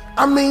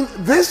 I mean,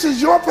 this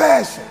is your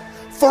passion.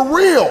 For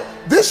real,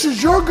 this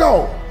is your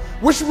goal,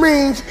 which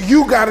means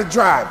you gotta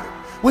drive it,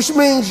 which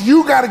means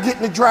you gotta get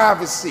in the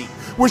driver's seat,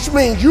 which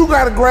means you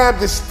gotta grab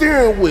the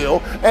steering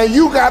wheel and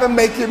you gotta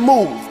make it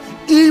move,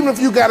 even if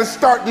you gotta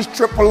start this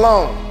trip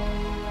alone.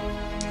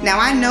 Now,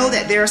 I know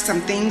that there are some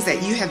things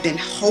that you have been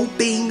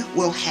hoping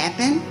will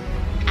happen.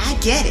 I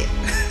get it.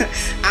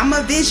 I'm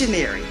a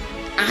visionary.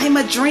 I'm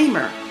a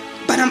dreamer,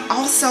 but I'm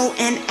also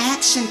an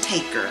action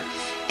taker.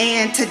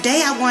 And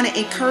today I want to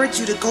encourage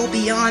you to go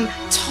beyond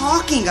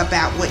talking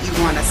about what you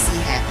want to see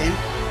happen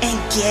and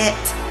get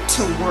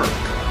to work.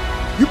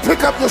 You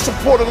pick up your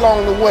support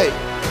along the way.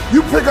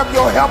 You pick up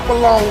your help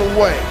along the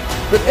way.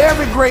 But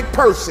every great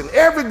person,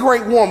 every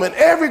great woman,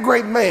 every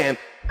great man,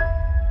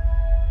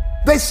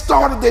 they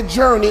started their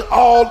journey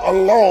all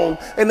alone,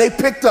 and they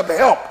picked up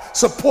help,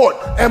 support,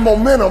 and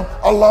momentum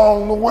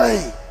along the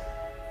way.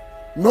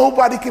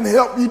 Nobody can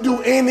help you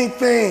do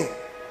anything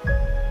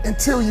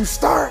until you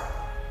start.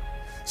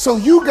 So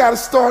you got to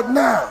start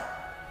now.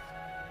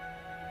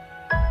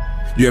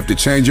 You have to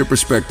change your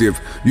perspective.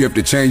 You have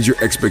to change your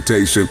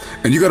expectation.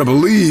 And you got to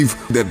believe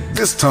that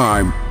this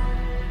time,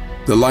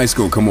 the light's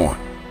going to come on.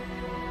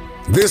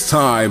 This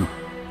time,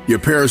 your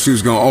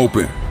parachute's going to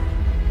open.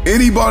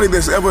 Anybody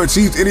that's ever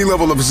achieved any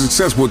level of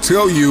success will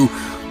tell you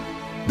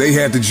they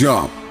had to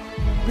jump.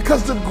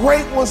 Because the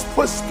great ones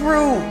pushed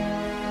through.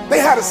 They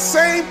had the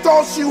same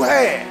thoughts you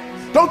had.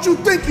 Don't you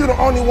think you're the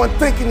only one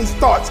thinking these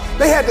thoughts.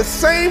 They had the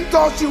same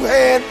thoughts you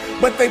had,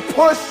 but they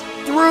pushed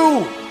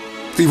through.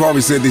 Steve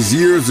Harvey said this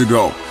years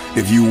ago.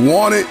 If you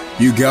want it,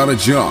 you gotta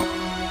jump.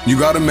 You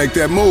gotta make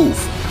that move.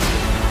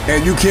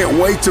 And you can't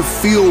wait to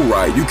feel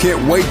right. You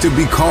can't wait to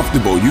be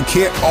comfortable. You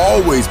can't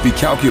always be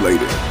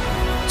calculated.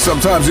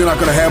 Sometimes you're not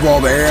gonna have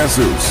all the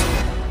answers.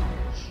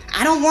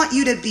 I don't want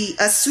you to be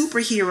a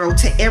superhero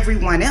to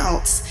everyone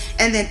else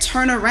and then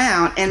turn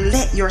around and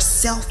let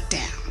yourself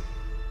down.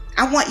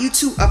 I want you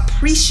to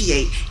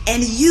appreciate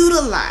and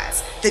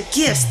utilize the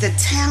gifts, the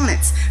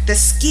talents, the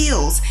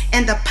skills,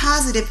 and the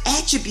positive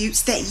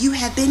attributes that you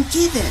have been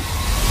given.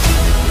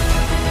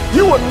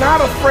 You are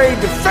not afraid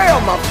to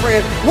fail, my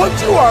friend. What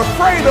you are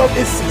afraid of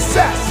is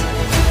success.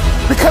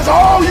 Because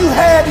all you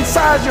had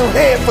inside your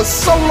head for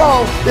so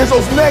long is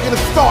those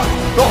negative thoughts.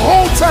 The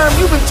whole time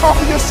you've been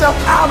talking yourself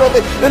out of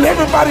it, and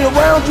everybody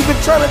around you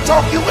been trying to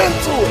talk you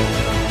into it.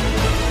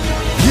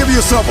 Give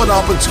yourself an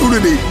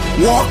opportunity.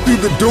 Walk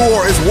through the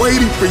door. It's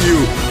waiting for you.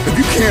 If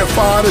you can't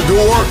find a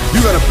door, you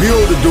gotta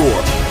build a door.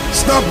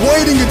 Stop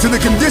waiting until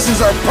the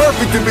conditions are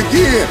perfect to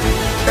begin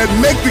and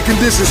make the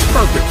conditions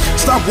perfect.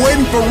 Stop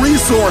waiting for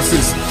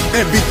resources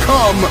and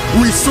become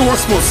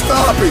resourceful.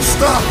 Stop it,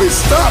 stop it,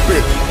 stop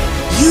it.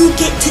 You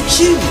get to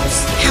choose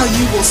how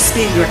you will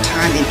spend your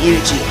time and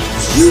energy.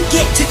 You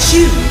get to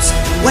choose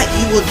what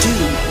you will do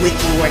with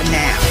your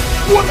now.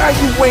 What are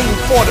you waiting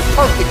for? The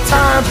perfect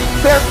time?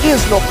 There is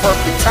no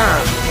perfect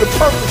time. The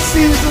perfect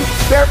season?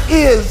 There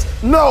is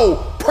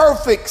no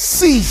perfect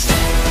season.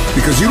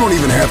 Because you don't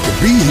even have to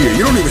be here.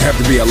 You don't even have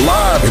to be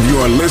alive. If you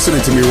are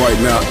listening to me right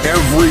now,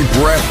 every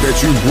breath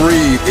that you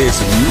breathe is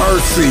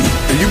mercy.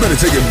 And you better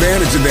take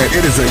advantage of that.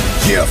 It is a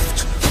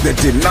gift that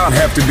did not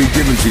have to be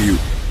given to you.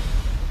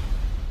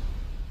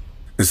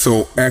 And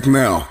so act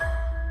now.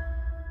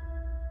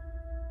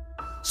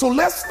 So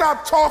let's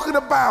stop talking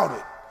about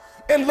it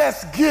and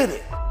let's get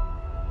it.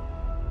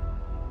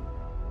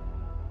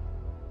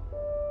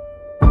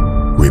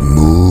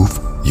 Remove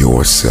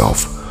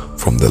yourself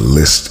from the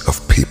list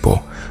of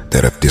people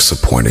that have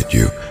disappointed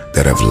you,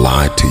 that have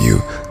lied to you,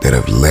 that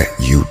have let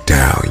you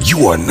down.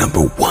 You are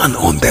number one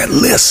on that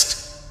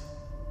list.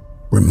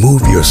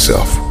 Remove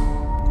yourself.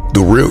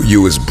 The real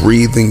you is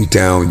breathing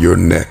down your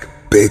neck,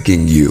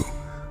 begging you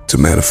to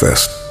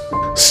manifest.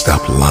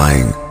 Stop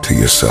lying to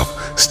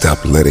yourself.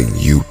 Stop letting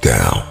you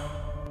down.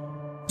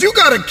 You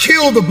gotta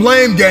kill the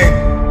blame game.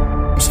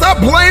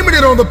 Stop blaming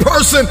it on the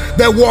person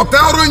that walked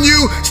out on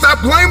you. Stop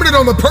blaming it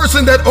on the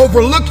person that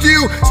overlooked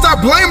you. Stop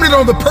blaming it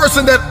on the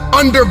person that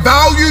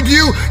undervalued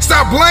you.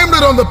 Stop blaming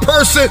it on the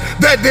person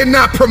that did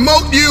not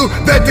promote you,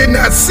 that did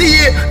not see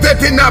it, that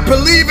did not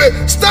believe it.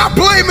 Stop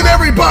blaming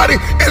everybody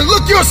and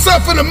look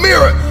yourself in the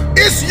mirror.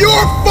 It's your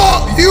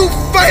fault you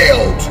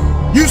failed.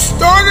 You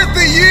started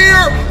the year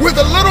with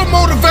a little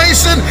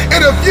motivation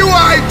and a few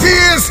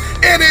ideas,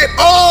 and it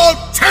all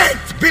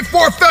tanked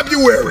before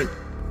February.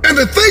 And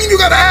the thing you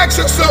gotta ask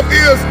yourself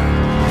is,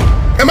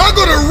 am I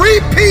gonna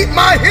repeat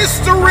my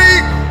history,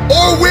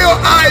 or will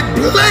I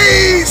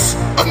blaze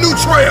a new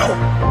trail?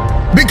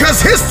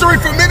 Because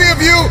history for many of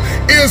you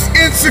is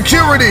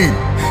insecurity.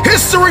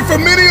 History for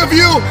many of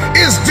you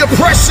is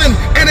depression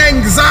and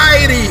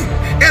anxiety.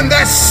 And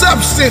that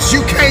substance you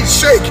can't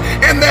shake,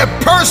 and that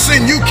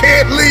person you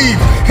can't leave.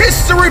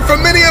 History for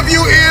many of you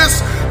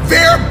is,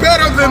 they're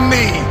better than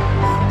me.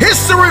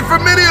 History for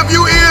many of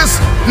you is,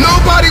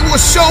 nobody will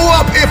show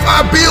up if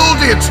I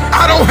build it.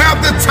 I don't have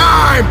the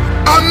time.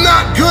 I'm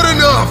not good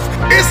enough.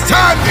 It's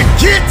time to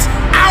get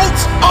out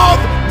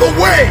of the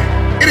way.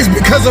 It is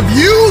because of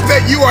you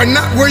that you are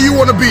not where you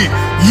want to be.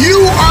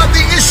 You are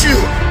the issue.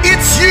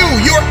 It's you.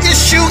 Your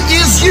issue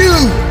is you.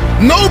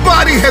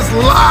 Nobody has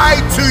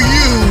lied to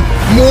you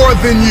more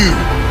than you.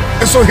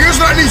 And so here's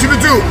what I need you to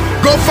do.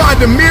 Go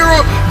find a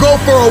mirror, go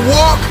for a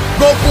walk,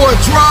 go for a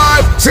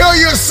drive. Tell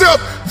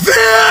yourself,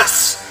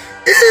 this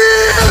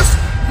is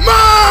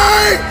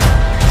my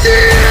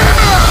year.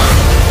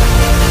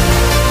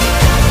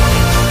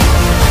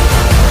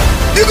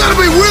 You gotta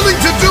be willing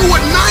to do what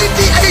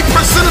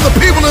 98% of the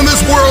people in this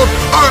world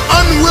are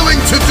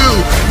unwilling to do.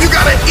 You gotta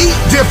gotta eat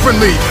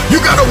differently.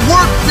 You gotta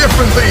work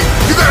differently.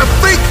 You gotta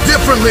think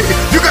differently.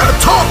 You gotta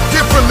talk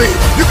differently.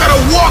 You gotta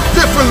walk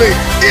differently.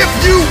 If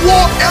you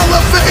want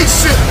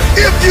elevation,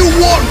 if you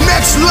want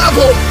next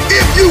level,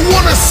 if you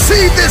wanna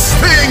see this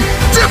thing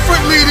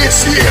differently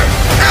this year,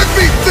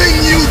 everything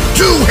you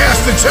do has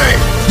to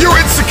change. Your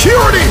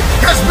insecurity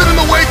has been in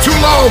the way too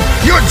long.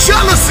 Your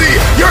jealousy,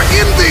 your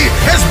envy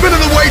has been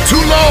in the way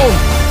too long.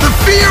 The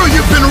fear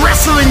you've been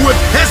wrestling with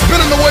has been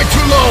in the way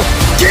too long.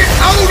 Get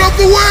out of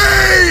the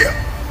way!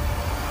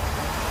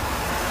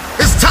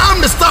 It's time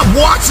to stop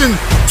watching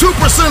 2%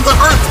 of the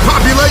Earth's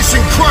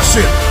population crush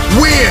it,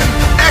 win,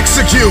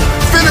 execute,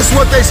 finish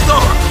what they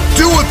start,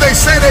 do what they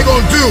say they're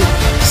gonna do.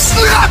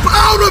 Snap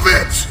out of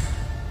it!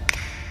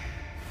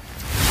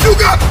 You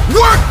got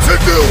work to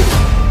do!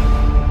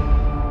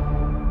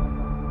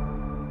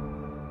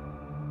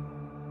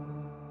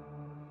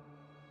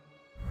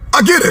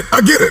 I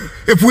get it.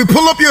 If we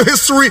pull up your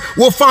history,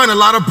 we'll find a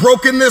lot of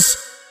brokenness.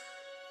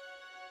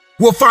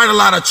 We'll find a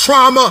lot of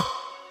trauma.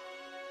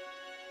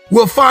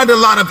 We'll find a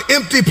lot of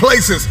empty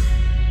places.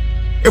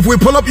 If we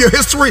pull up your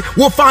history,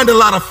 we'll find a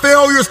lot of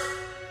failures.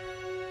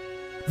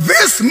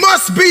 This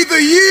must be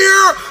the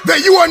year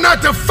that you are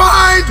not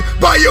defined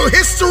by your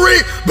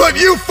history, but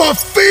you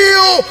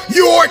fulfill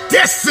your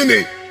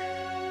destiny.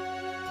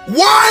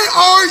 Why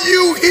are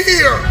you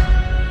here?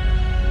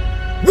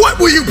 What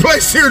were you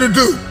placed here to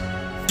do?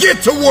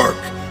 Get to work,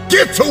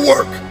 get to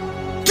work,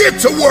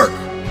 get to work.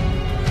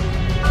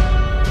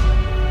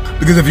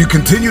 Because if you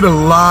continue to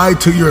lie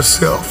to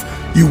yourself,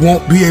 you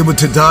won't be able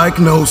to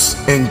diagnose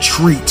and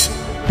treat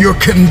your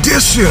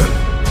condition,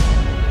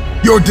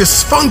 your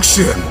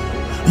dysfunction,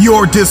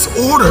 your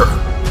disorder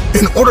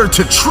in order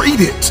to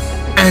treat it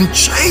and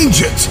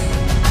change it.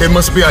 It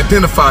must be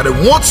identified.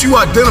 And once you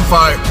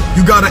identify it,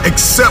 you gotta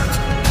accept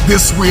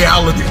this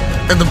reality.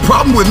 And the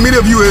problem with many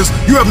of you is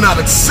you have not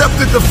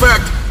accepted the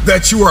fact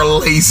that you are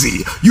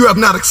lazy. You have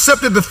not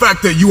accepted the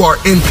fact that you are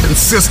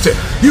inconsistent.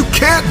 You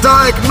can't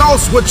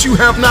diagnose what you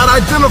have not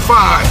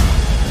identified.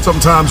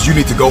 Sometimes you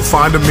need to go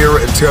find a mirror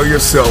and tell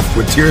yourself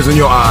with tears in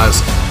your eyes,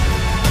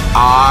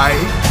 I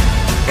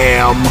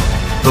am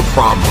the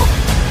problem.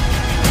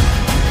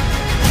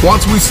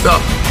 Once we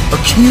stop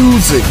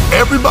accusing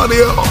everybody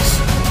else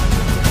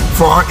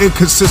for our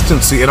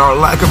inconsistency and our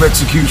lack of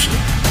execution,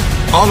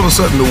 all of a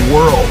sudden the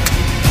world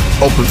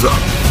opens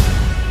up.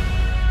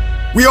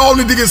 We all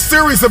need to get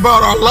serious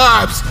about our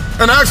lives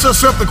and ask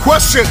ourselves the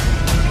question,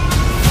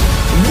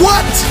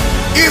 what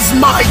is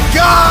my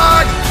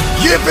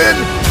God-given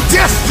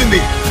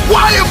destiny?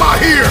 Why am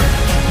I here?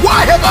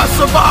 Why have I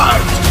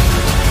survived?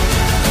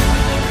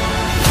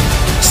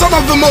 Some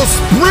of the most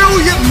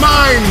brilliant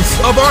minds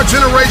of our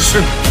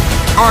generation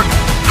are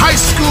high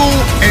school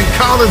and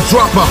college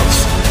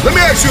dropouts. Let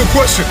me ask you a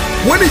question.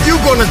 When are you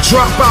gonna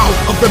drop out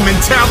of the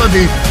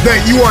mentality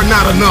that you are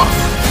not enough?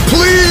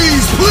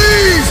 Please,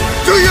 please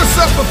do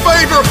yourself a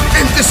favor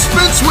and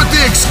dispense with the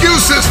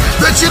excuses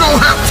that you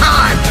don't have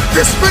time.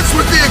 Dispense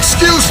with the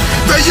excuse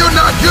that you're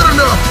not good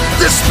enough.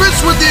 Dispense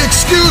with the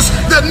excuse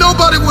that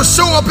nobody will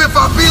show up if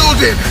I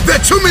build it,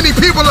 that too many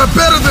people are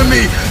better than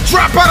me.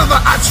 Drop out of the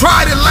I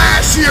tried it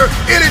last year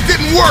and it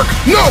didn't work.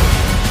 No,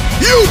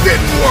 you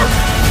didn't work.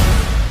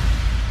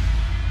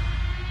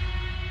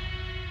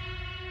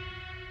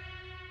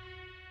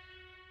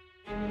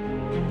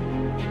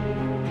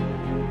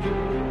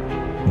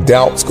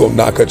 Doubt's gonna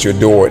knock at your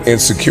door, and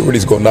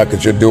insecurity's gonna knock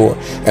at your door,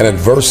 and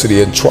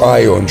adversity and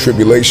trial and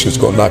tribulation's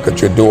gonna knock at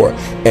your door,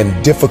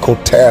 and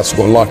difficult tasks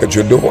gonna knock at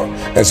your door.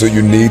 And so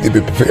you need to be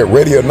prepared.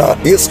 Ready or not,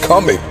 it's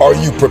coming. Are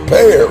you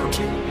prepared?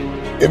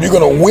 If you're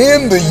gonna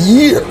win the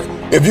year,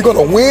 if you're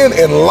gonna win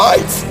in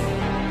life,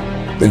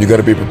 then you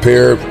gotta be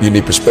prepared. You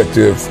need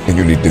perspective and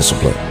you need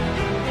discipline.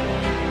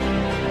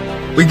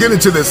 We get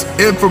into this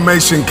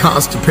information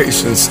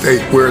constipation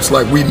state where it's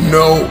like we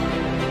know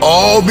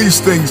all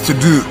these things to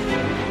do.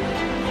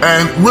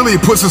 And really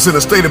it puts us in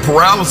a state of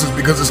paralysis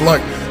because it's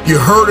like you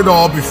heard it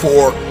all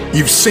before,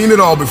 you've seen it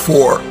all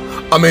before.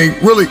 I mean,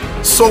 really,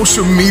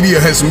 social media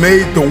has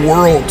made the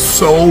world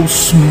so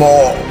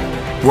small,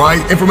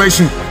 right?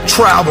 Information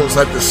travels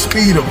at the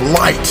speed of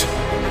light.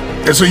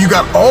 And so you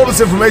got all this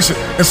information,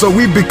 and so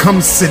we become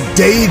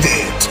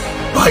sedated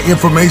by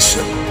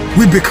information.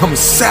 We become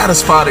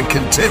satisfied and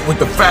content with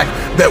the fact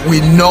that we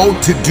know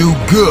to do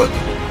good.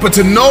 But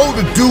to know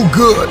to do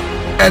good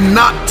and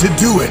not to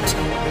do it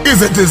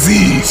is a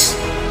disease.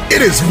 It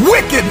is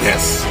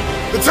wickedness.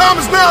 The time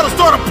is now to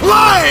start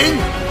applying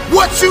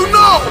what you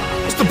know.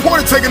 What's the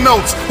point of taking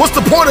notes? What's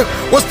the point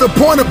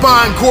of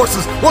buying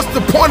courses? What's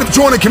the point of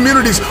joining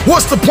communities?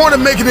 What's the point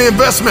of making an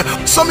investment?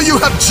 Some of you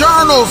have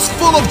journals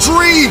full of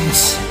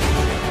dreams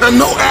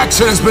and no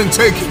action has been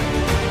taken.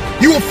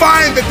 You will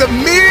find that the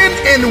men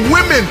and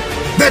women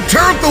that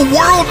turned the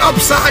world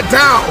upside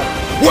down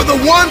were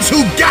the ones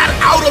who got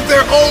out of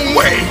their own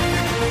way.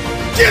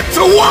 Get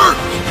to work.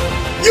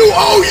 You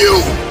owe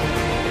you.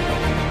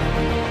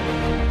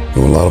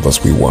 A lot of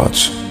us, we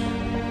watch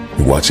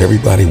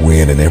everybody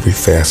win in every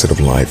facet of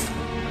life.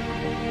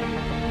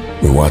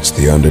 We watch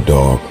the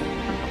underdog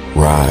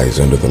rise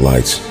under the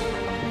lights.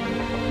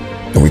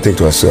 And we think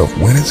to ourselves,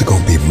 when is it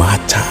going to be my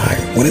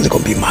time? When is it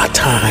going to be my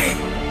time?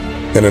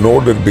 And in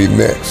order to be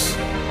next,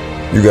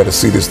 you got to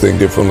see this thing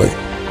differently.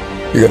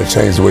 You got to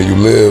change the way you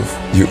live,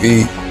 you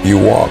eat, you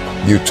walk,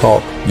 you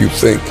talk, you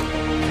think.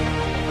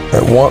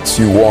 And once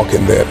you walk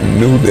in that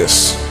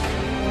newness,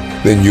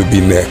 then you'll be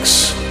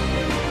next.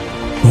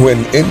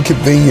 When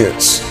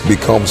inconvenience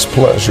becomes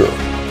pleasure,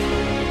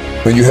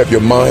 when you have your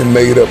mind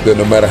made up that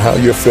no matter how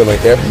you're feeling,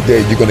 every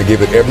day you're going to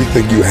give it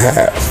everything you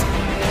have.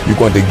 You're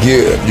going to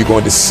give, you're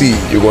going to see,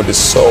 you're going to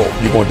sow,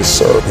 you're going to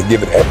serve and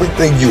give it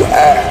everything you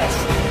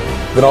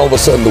have. Then all of a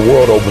sudden the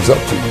world opens up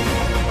to you.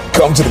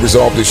 Come to the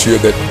resolve this year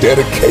that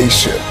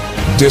dedication,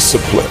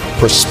 discipline,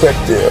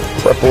 perspective,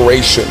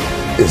 preparation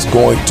is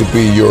going to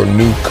be your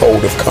new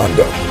code of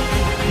conduct.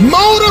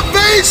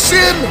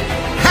 Motivation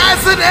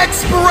has an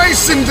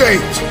expiration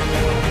date.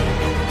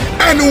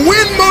 And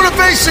when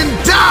motivation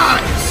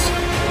dies,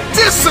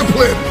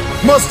 discipline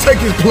must take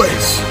its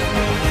place.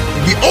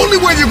 The only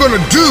way you're going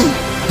to do,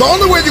 the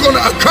only way you're going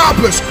to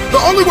accomplish,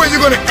 the only way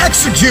you're going to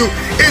execute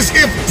is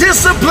if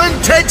discipline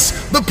takes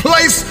the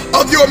place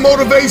of your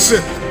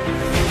motivation.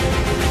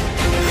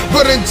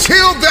 But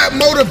until that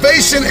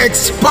motivation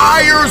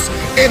expires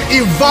and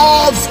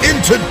evolves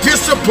into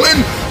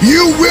discipline,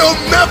 you will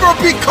never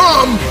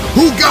become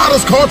who God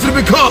has called you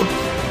to become.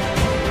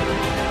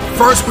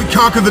 First, we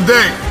conquer the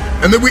day,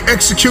 and then we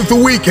execute the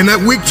week, and that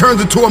week turns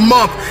into a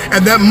month,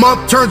 and that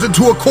month turns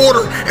into a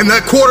quarter, and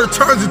that quarter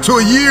turns into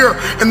a year,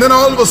 and then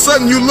all of a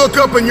sudden you look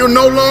up and you're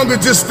no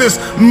longer just this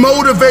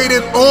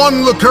motivated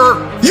onlooker.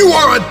 You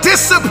are a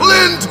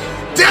disciplined,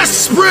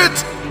 desperate,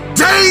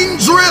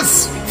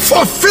 dangerous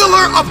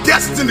fulfiller of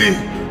destiny.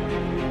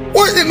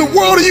 What in the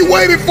world are you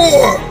waiting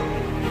for?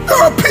 There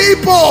are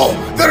people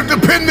that are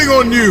depending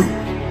on you.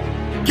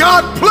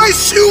 God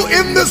placed you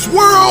in this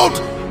world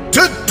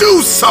to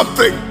do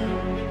something.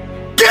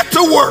 Get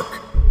to work.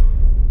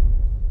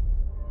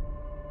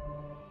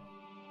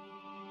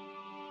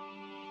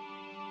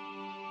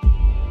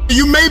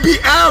 You may be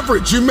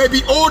average, you may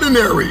be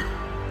ordinary,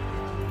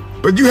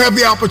 but you have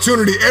the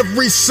opportunity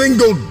every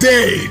single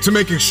day to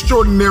make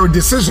extraordinary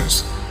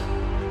decisions.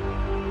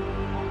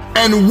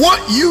 And what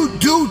you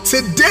do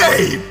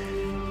today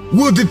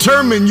will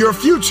determine your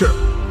future.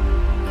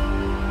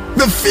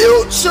 The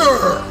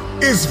future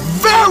is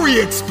very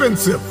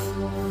expensive.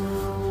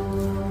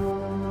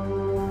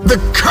 The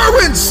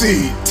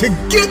currency to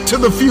get to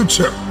the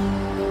future,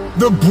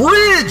 the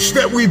bridge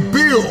that we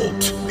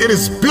build, it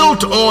is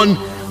built on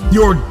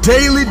your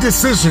daily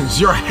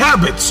decisions, your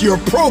habits, your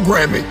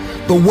programming,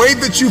 the way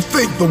that you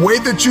think, the way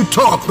that you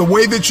talk, the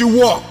way that you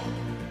walk.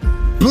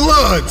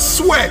 Blood,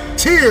 sweat,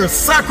 tears,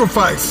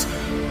 sacrifice,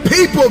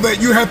 people that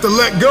you have to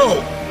let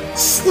go,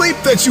 sleep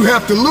that you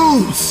have to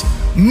lose,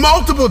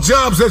 multiple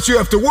jobs that you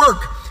have to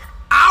work,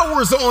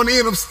 hours on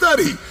end of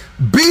study,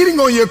 beating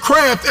on your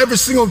craft every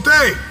single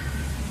day.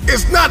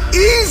 It's not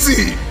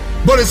easy,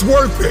 but it's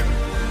worth it.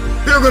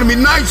 There are going to be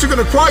nights you're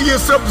going to cry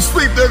yourself to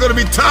sleep. There are going to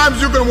be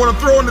times you're going to want to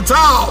throw in the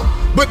towel.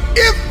 But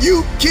if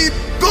you keep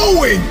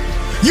going,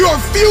 your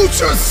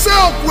future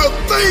self will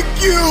thank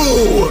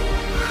you.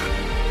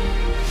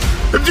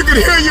 If you could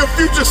hear your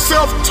future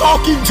self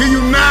talking to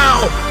you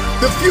now,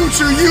 the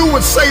future you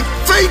would say,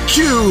 thank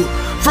you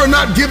for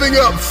not giving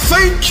up.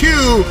 Thank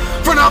you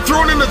for not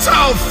throwing in the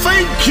towel.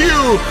 Thank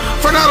you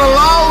for not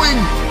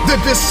allowing the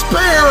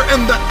despair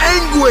and the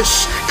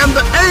anguish and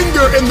the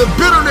anger and the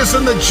bitterness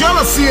and the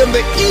jealousy and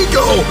the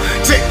ego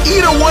to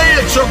eat away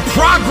at your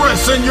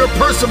progress and your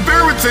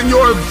perseverance and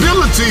your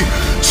ability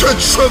to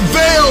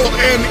travail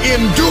and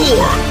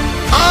endure.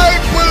 I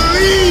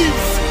believe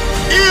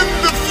in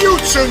the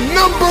future.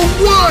 Number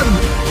one,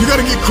 you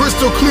got to get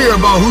crystal clear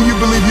about who you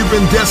believe you've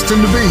been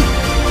destined to be.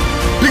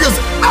 Because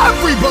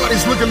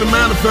everybody's looking to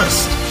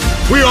manifest.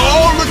 We are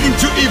all looking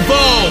to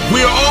evolve.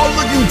 We are all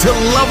looking to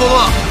level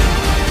up.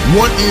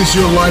 What is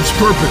your life's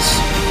purpose?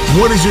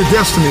 What is your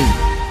destiny?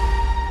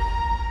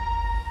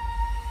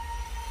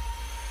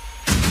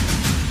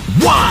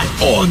 Why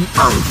on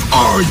earth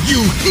are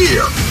you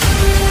here?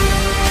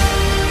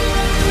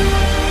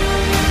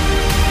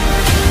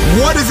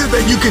 What is it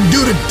that you can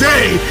do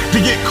today to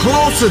get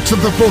closer to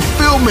the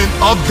fulfillment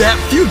of that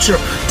future,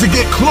 to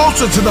get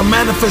closer to the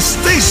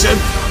manifestation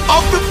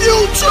of the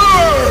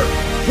future?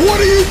 What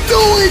are you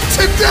doing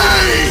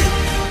today?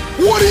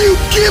 What are you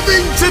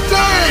giving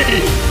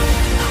today?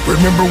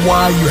 Remember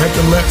why you had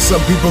to let some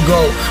people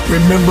go.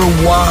 Remember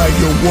why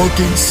you're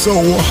working so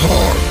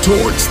hard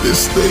towards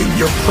this thing.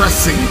 You're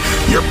pressing,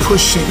 you're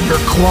pushing,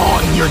 you're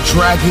clawing, you're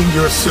dragging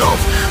yourself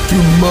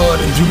through mud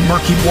and through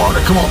murky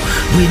water. Come on,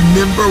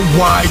 remember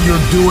why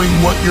you're doing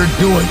what you're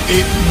doing.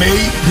 It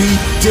may be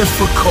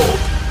difficult.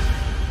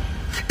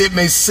 It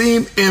may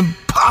seem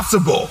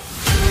impossible.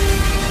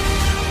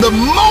 The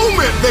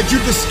moment that you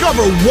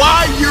discover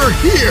why you're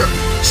here,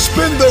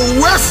 spend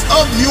the rest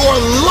of your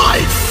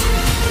life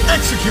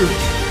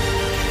executing.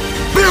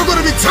 There are going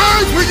to be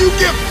times when you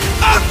give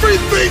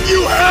everything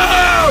you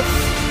have,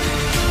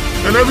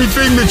 and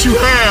everything that you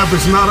have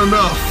is not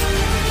enough.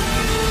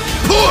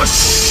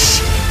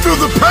 Push through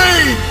the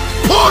pain.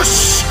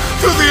 Push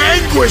through the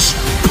anguish,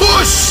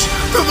 push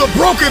through the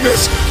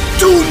brokenness.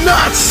 Do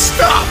not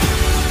stop.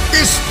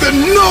 It's the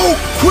no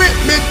quit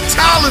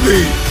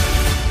mentality.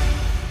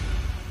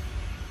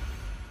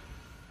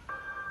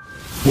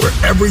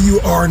 Wherever you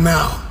are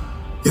now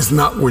is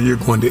not where you're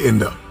going to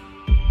end up.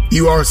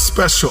 You are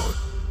special,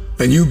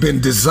 and you've been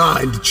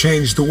designed to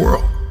change the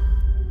world.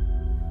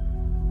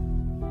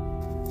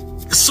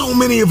 So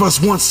many of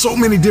us want so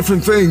many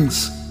different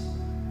things,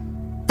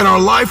 and our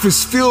life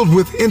is filled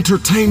with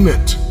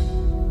entertainment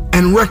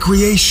and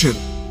recreation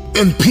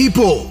and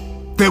people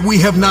that we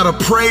have not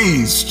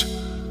appraised.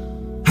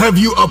 Have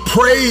you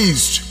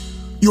appraised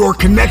your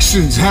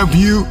connections? Have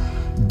you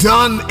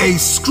done a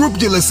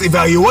scrupulous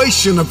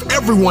evaluation of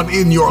everyone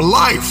in your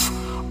life?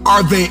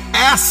 Are they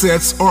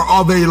assets or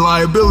are they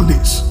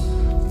liabilities?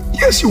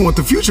 Yes, you want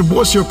the future, but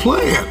what's your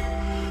plan?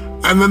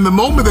 And then the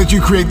moment that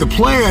you create the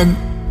plan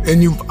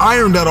and you've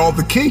ironed out all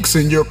the kinks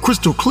and you're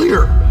crystal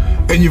clear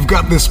and you've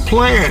got this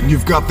plan,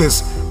 you've got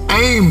this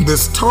aim,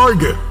 this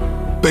target,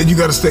 then you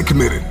got to stay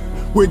committed.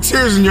 With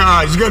tears in your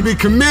eyes, you got to be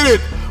committed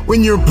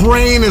when your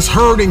brain is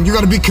hurting. You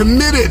got to be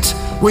committed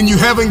when you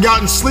haven't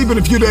gotten sleep in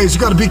a few days. You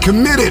got to be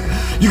committed.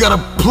 You got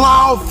to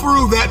plow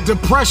through that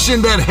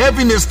depression, that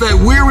heaviness, that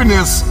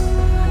weariness,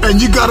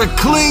 and you got to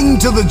cling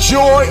to the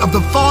joy of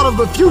the thought of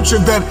the future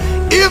that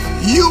if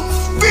you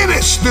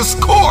finish this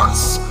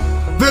course,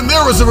 then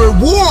there is a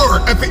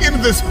reward at the end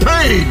of this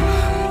pain.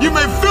 You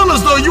may feel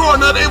as though you are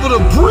not able to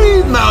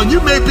breathe now.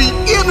 You may be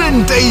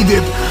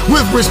inundated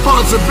with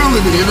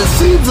responsibility, and it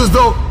seems as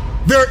though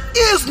there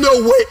is no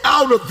way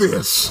out of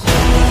this.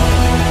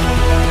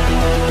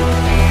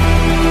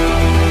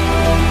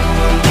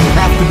 You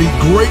have to be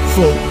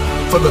grateful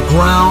for the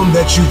ground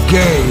that you've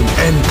gained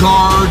and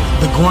guard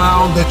the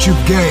ground that you've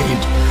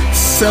gained.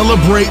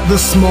 Celebrate the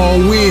small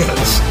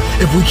wins.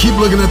 If we keep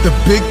looking at the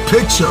big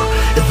picture,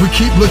 if we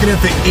keep looking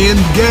at the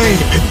end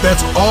game, if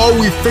that's all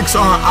we fix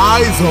our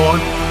eyes on,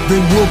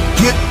 then we'll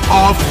get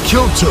off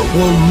kilter.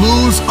 We'll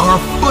lose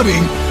our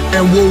footing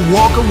and we'll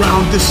walk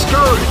around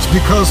discouraged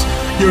because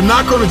you're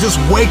not going to just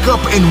wake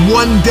up in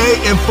one day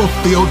and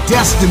fulfill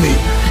destiny.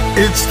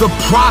 It's the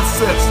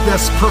process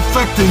that's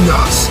perfecting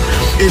us.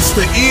 It's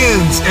the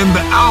ins and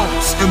the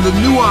outs and the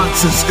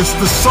nuances. It's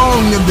the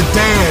song and the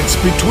dance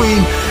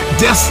between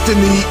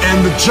destiny and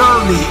the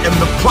journey and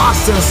the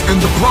process and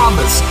the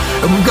promise.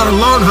 And we've got to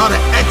learn how to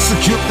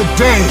execute the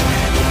day.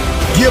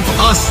 Give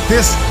us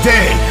this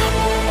day.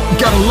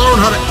 We've got to learn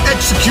how to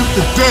execute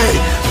the day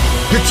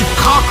that you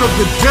conquered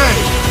the day.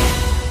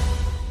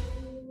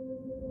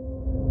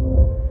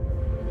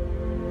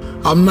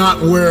 I'm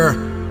not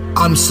where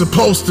I'm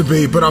supposed to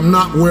be, but I'm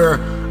not where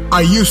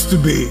I used to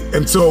be.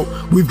 And so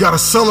we've got to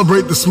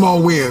celebrate the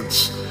small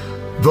wins,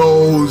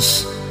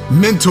 those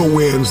mental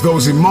wins,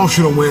 those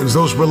emotional wins,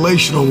 those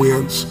relational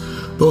wins,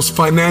 those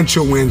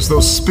financial wins,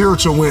 those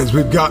spiritual wins.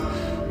 We've got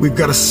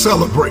to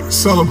celebrate.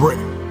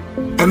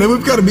 And then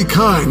we've got to be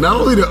kind, not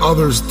only to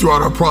others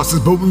throughout our process,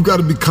 but we've got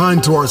to be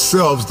kind to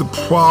ourselves. The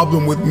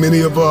problem with many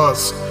of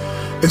us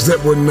is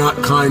that we're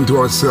not kind to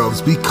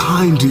ourselves. Be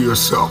kind to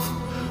yourself.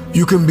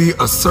 You can be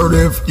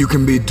assertive, you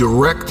can be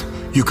direct,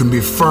 you can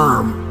be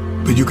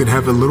firm, but you can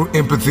have a little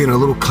empathy and a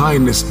little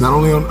kindness, not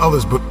only on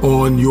others, but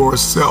on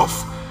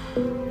yourself.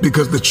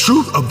 Because the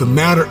truth of the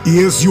matter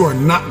is you are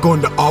not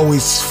going to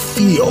always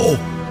feel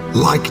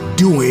like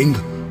doing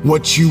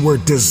what you were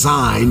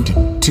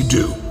designed to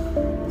do,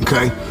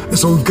 okay? And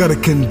so we've got to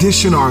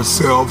condition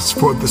ourselves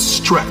for the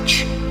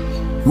stretch.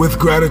 With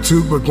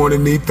gratitude, we're going to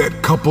need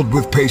that coupled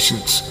with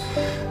patience.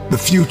 The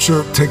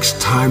future takes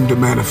time to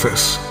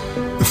manifest.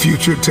 The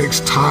future takes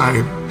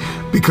time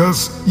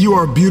because you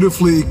are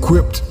beautifully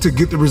equipped to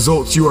get the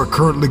results you are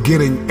currently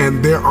getting,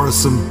 and there are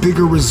some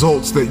bigger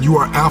results that you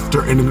are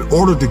after. And in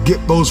order to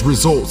get those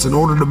results, in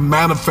order to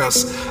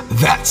manifest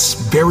that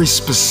very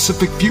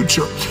specific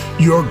future,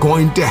 you're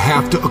going to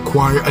have to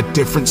acquire a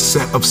different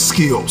set of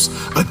skills,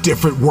 a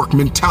different work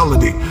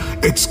mentality.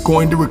 It's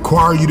going to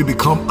require you to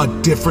become a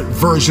different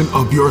version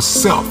of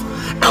yourself.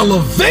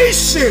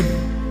 Elevation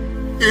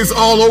is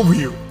all over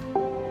you.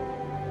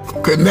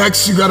 Okay,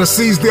 next, you got to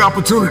seize the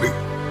opportunity.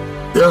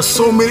 There are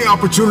so many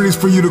opportunities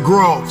for you to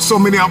grow, so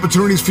many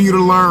opportunities for you to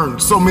learn,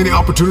 so many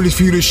opportunities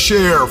for you to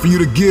share, for you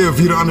to give,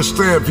 for you to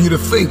understand, for you to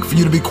think, for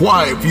you to be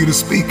quiet, for you to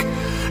speak.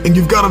 And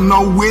you've got to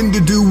know when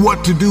to do,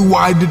 what to do,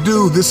 why to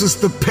do. This is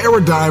the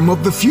paradigm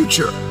of the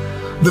future.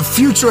 The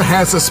future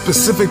has a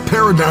specific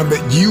paradigm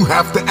that you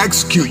have to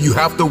execute. You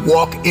have to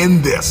walk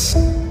in this.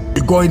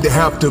 You're going to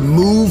have to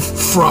move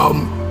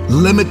from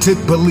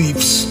limited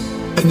beliefs,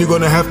 and you're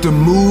going to have to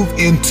move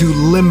into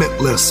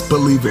limitless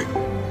believing.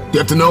 You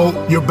have to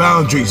know your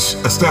boundaries,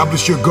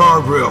 establish your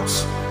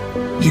guardrails.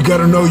 You got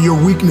to know your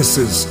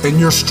weaknesses and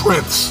your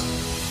strengths.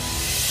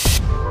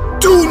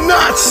 Do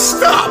not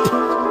stop.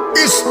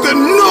 It's the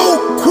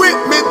no quit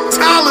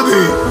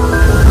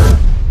mentality.